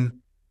 And then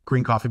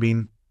green coffee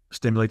bean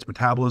stimulates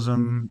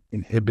metabolism,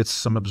 inhibits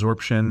some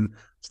absorption,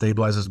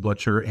 stabilizes blood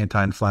sugar,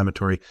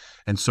 anti-inflammatory.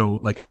 And so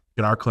like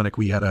in our clinic,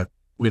 we had a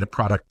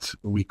product,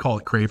 we call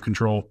it Crave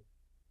Control,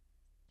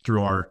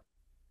 through our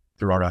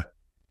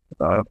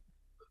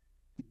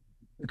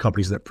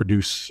companies that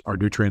produce our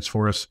nutrients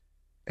for us.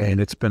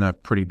 And it's been a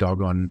pretty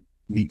doggone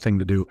neat thing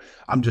to do.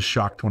 I'm just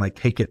shocked when I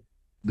take it,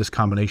 this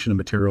combination of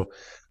material.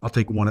 I'll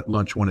take one at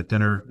lunch, one at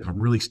dinner. If I'm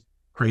really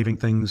craving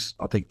things,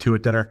 I'll take 2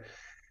 at dinner.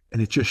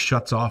 And it just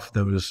shuts off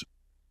those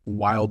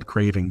wild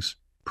cravings,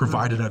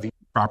 provided I've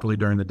eaten properly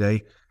during the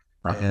day.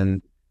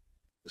 And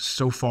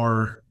so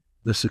far,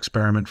 this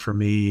experiment for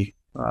me,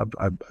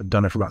 I've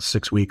done it for about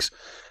 6 weeks.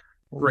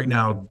 Right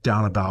now,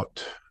 down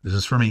about, this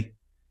is for me,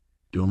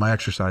 doing my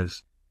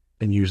exercise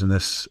and using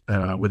this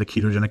with a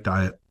ketogenic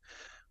diet.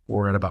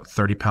 We're at about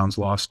 30 pounds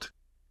lost.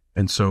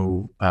 And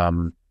so,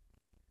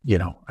 you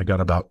know, I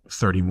got about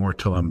 30 more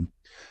till I'm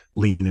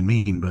lean and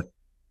mean, but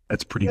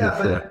that's pretty good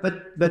for that.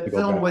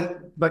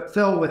 But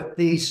Phil, with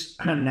these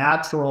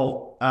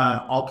natural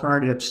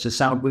alternatives to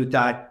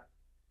semaglutide,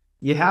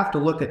 you have to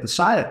look at the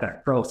side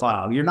effect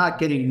profile. You're not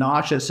getting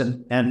nauseous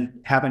and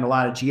having a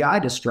lot of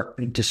GI distraught.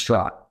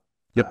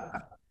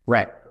 Yep.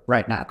 Right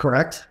now,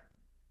 correct?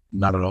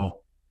 Not at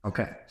all.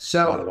 Okay.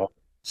 Not at all.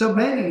 So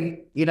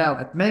maybe,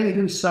 maybe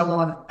there's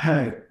someone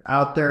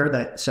out there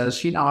that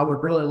says, I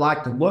would really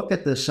like to look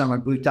at this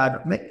semaglutide,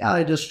 but maybe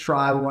I just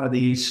try one of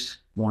these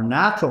more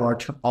natural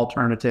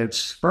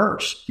alternatives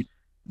first.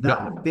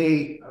 That would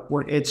be,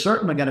 it's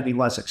certainly going to be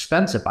less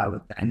expensive, I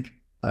would think.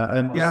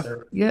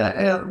 There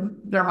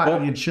might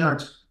be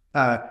insurance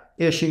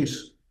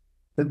issues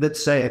that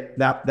say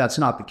that's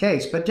not the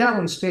case. But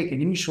generally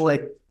speaking,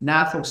 usually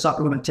natural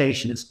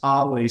supplementation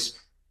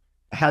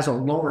has a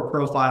lower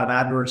profile of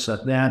adverse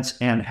events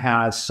and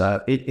has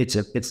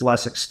it's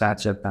less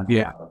expensive than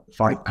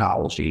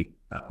pharmacology.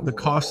 The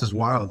cost is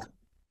wild.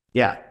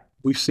 Yeah,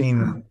 we've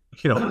seen.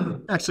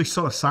 Actually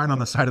saw a sign on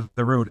the side of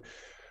the road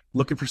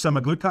looking for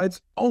semaglutides,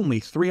 only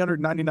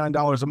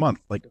 $399 a month.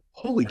 Like,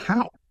 holy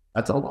cow,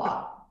 that's a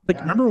lot. Like,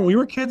 remember when we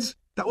were kids?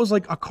 That was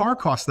like a car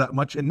cost that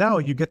much, and now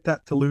you get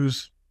that to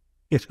lose.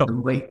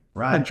 Weight,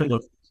 right? You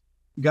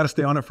got to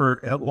stay on it for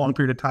a long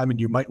period of time, and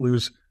you might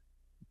lose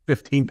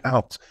 15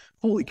 pounds.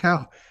 Holy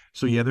cow!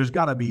 So yeah, there's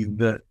got to be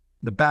the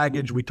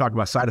baggage. We talked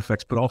about side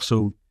effects, but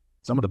also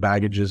some of the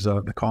baggage is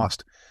the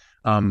cost.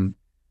 Phil,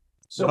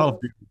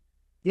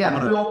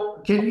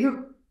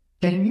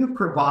 can you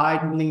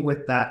provide me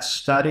with that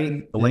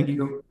study, the link,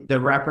 the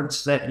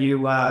reference that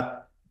you had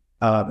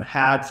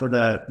for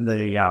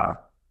the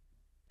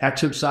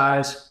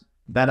exercise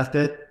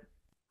benefit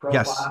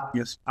profile?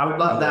 Yes. I would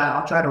love that.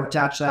 I'll try to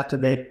attach that to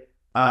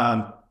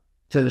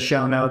the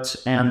show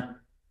notes. And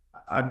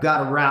I've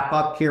got to wrap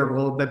up here a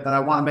little bit, but I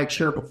want to make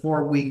sure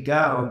before we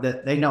go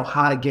that they know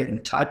how to get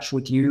in touch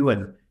with you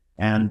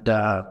and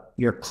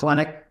your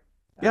clinic.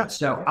 Yeah.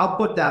 So I'll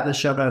put that in the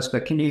show notes,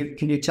 but can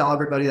you tell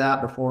everybody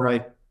that before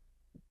I?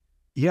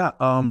 Yeah.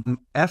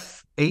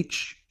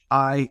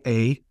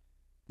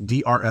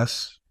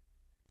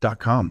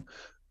 FHIADRS.com.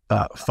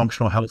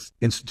 Functional Health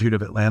Institute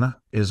of Atlanta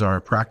is our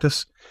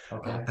practice.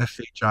 Okay.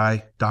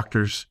 FHI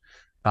doctors.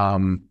 Let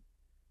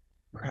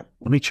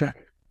me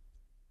check.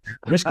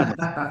 We're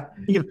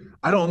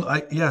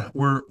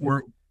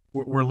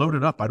we're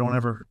loaded up.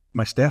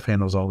 My staff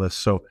handles all this.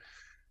 So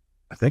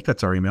I think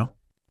that's our email.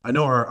 I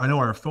know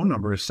our phone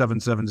number is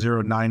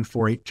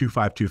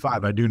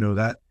 770-948-2525. I do know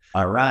that.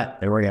 All right.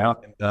 There we go.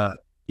 And,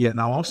 and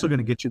I'm also going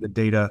to get you the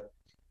data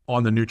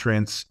on the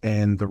nutrients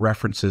and the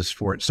references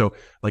for it. So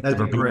like, I'll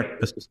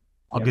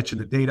get you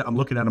the data. I'm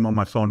looking at them on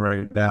my phone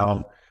right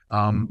now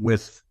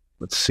with,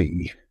 let's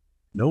see,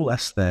 no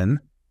less than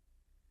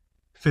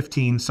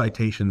 15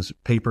 citations,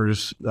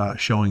 papers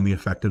showing the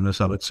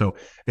effectiveness of it. So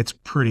it's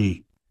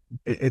pretty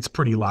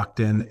locked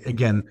in.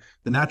 Again,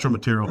 the natural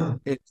material,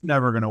 it's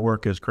never going to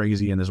work as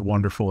crazy and as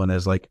wonderful and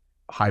as like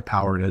high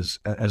powered as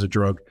a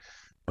drug.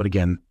 But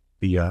again,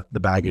 the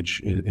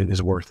baggage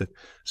is worth it.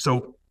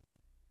 So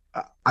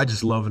I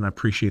just love and I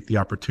appreciate the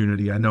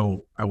opportunity. I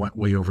know I went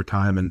way over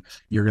time and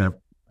you're going to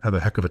have a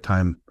heck of a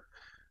time.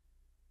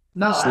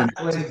 No,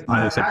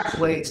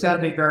 actually, it's got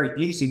to be very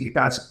easy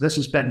because this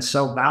has been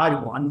so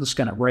valuable. I'm just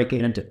going to break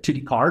it into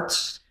 2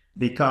 parts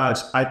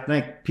because I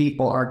think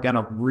people are going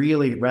to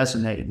really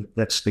resonate with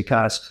this,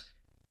 because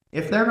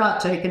if they're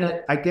not taking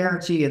it, I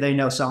guarantee you they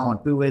know someone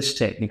who is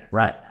taking it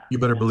right now. You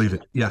better believe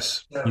it.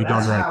 Yes, you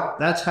done right.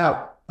 That's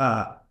how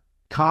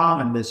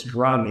common this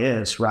drug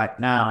is right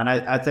now. And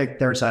I think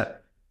there's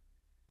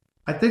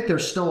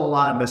still a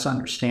lot of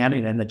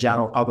misunderstanding in the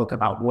general public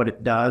about what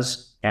it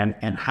does and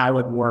how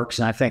it works.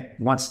 And I think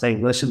once they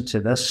listen to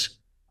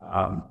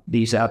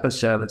these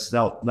episodes,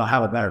 they'll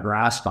have a better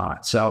grasp on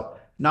it. So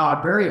no,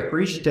 I'm very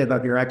appreciative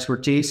of your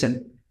expertise,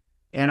 and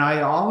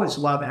I always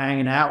love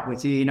hanging out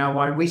with you. You know,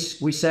 when we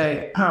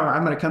say, oh,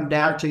 I'm going to come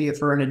down to you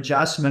for an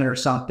adjustment or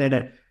something,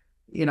 and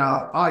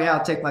oh yeah,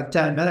 I'll take like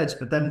 10 minutes,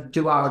 but then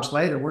 2 hours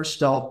later, we're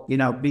still,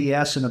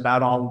 BSing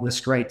about all of this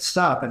great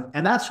stuff.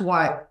 And that's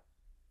why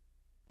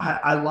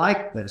I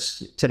like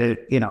this, to,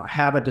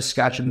 have a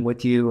discussion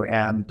with you,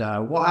 and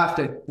we'll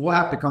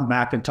have to come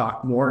back and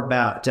talk more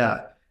about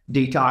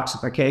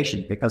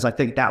detoxification, because I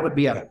think that would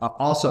be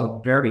also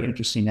a very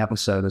interesting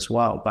episode as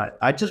well. But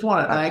I just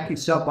want to thank you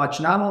so much,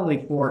 not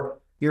only for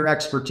your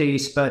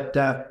expertise, but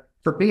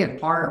for being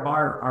part of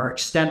our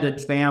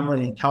extended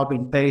family and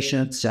helping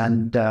patients.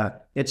 And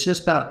it's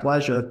just been a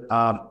pleasure.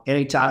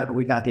 Anytime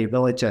we got the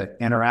ability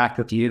to interact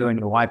with you and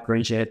your wife,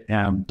 Bridget,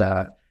 and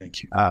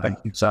thank you. Thank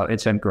you. So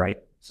it's been great.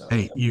 So,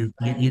 hey, you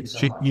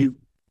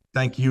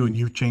thank you, and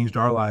you've changed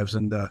our lives,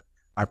 and I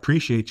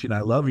appreciate you, and I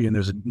love you, and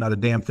there's not a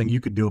damn thing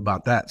you could do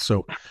about that.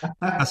 So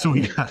that's what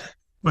we got.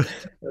 But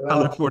I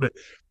look forward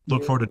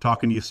to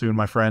talking to you soon,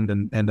 my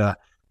friend, and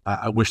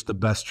I wish the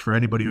best for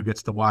anybody who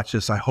gets to watch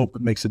this. I hope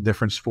it makes a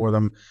difference for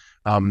them.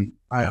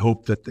 I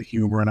hope that the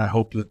humor, and I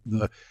hope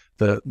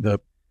that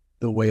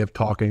the way of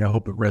talking, I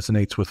hope it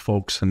resonates with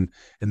folks, and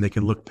they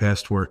can look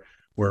past where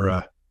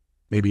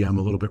maybe I'm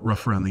a little bit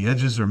rough around the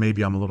edges, or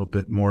maybe I'm a little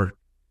bit more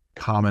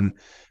common.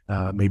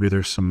 Maybe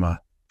there's some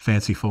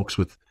fancy folks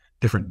with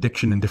different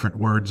diction and different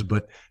words,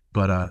 but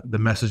the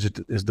message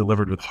is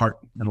delivered with heart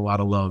and a lot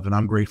of love, and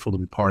I'm grateful to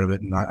be part of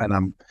it. And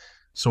I'm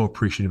so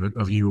appreciative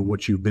of you,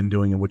 what you've been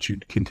doing, and what you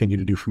continue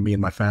to do for me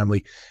and my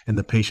family and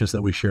the patients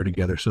that we share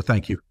together. So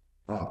thank you.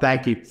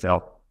 Thank you,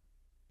 Phil.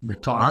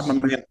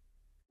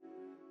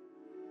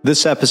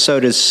 This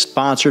episode is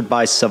sponsored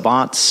by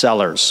Savant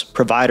Cellars,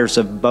 providers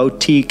of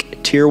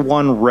boutique Tier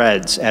 1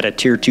 Reds at a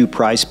Tier 2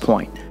 price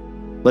point.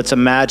 Let's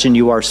imagine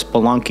you are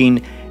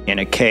spelunking in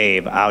a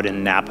cave out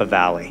in Napa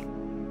Valley,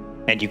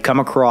 and you come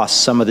across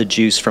some of the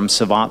juice from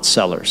Savant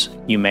Cellars.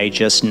 You may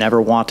just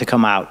never want to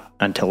come out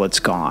until it's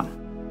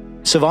gone.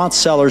 Savant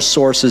Cellars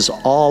sources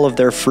all of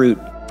their fruit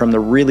from the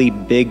really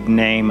big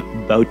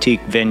name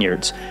boutique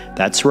vineyards.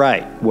 That's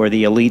right, where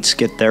the elites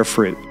get their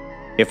fruit.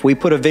 If we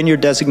put a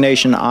vineyard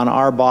designation on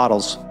our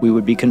bottles, we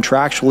would be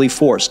contractually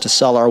forced to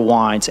sell our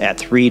wines at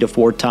 3 to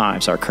 4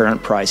 times our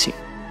current pricing.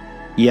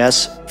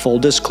 Yes, full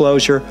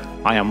disclosure,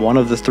 I am one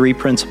of the 3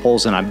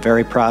 principals, and I'm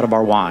very proud of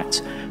our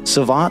wines.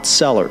 Savant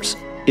Cellars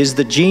is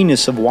the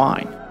genius of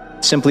wine.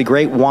 Simply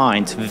great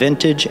wines,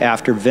 vintage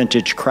after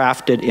vintage,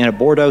 crafted in a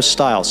Bordeaux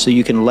style so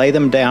you can lay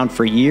them down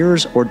for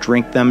years or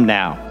drink them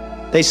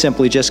now. They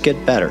simply just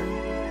get better.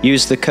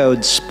 Use the code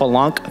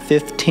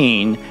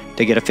SPELUNK15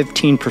 to get a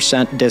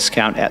 15%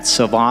 discount at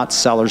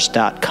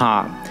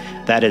SavantCellars.com.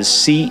 That is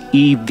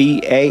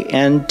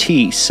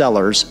CEVANT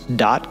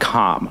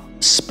Cellars.com.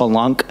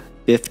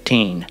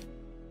 Spelunk15.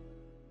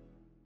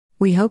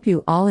 We hope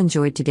you all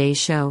enjoyed today's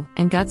show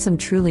and got some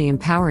truly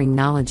empowering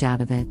knowledge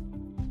out of it.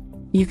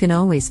 You can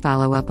always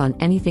follow up on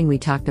anything we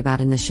talked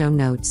about in the show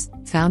notes,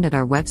 found at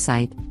our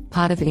website,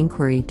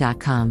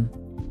 potofinquiry.com.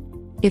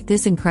 If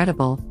this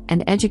incredible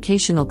and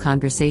educational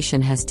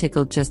conversation has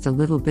tickled just a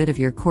little bit of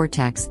your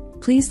cortex,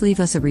 please leave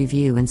us a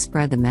review and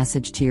spread the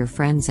message to your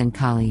friends and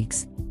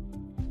colleagues.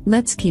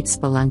 Let's keep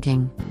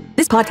spelunking.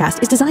 This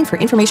podcast is designed for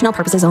informational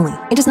purposes only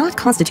and does not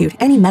constitute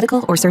any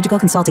medical or surgical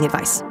consulting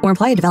advice or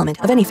imply a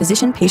development of any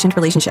physician-patient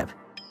relationship.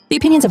 The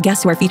opinions of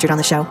guests who are featured on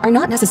the show are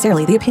not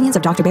necessarily the opinions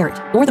of Dr. Barrett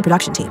or the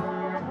production team.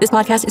 This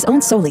podcast is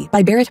owned solely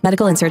by Barrett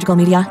Medical and Surgical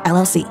Media,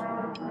 LLC.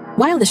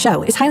 While the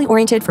show is highly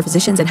oriented for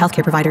physicians and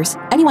healthcare providers,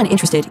 anyone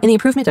interested in the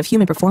improvement of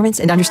human performance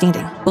and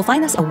understanding will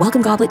find us a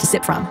welcome goblet to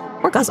sip from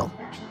or guzzle.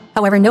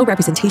 However, no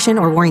representation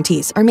or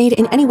warranties are made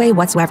in any way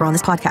whatsoever on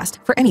this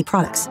podcast for any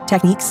products,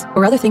 techniques,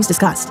 or other things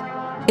discussed.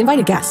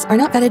 Invited guests are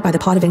not vetted by the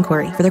Pod of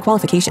Inquiry for their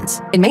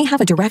qualifications and may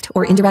have a direct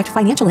or indirect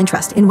financial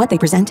interest in what they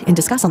present and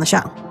discuss on the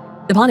show.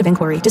 The Pod of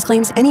Inquiry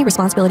disclaims any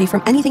responsibility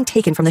from anything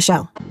taken from the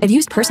show, if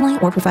used personally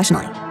or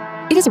professionally.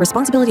 It is a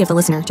responsibility of the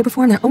listener to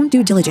perform their own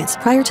due diligence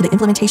prior to the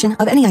implementation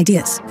of any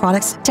ideas,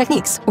 products,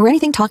 techniques, or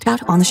anything talked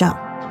about on the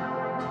show.